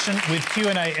discussion with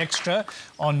Q&A Extra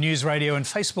on News Radio and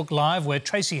Facebook Live, where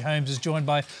Tracy Holmes is joined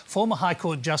by former High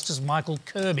Court Justice Michael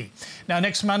Kirby. Now,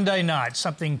 next Monday night,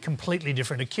 something completely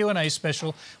different, a Q&A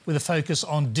special with a focus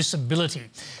on disability.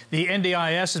 The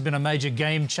NDIS has been a major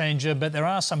game changer, but there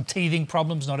are some teething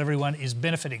problems. Not everyone is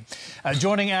benefiting.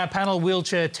 Joining our panel,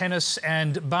 wheelchair tennis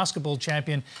and basketball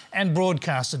champion and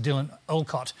broadcaster Dylan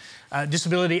Olcott.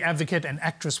 Disability advocate and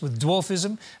actress with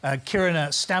dwarfism,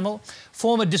 Kirina Stammel,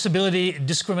 former Disability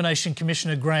Discrimination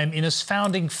Commissioner Graham Innes,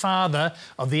 founding father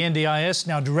of the NDIS,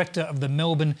 now director of the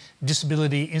Melbourne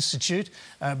Disability Institute,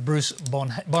 Bruce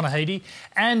Bonahady,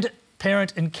 and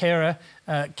parent and carer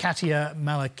Katia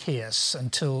Malakias.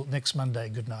 Until next Monday,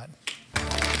 good night.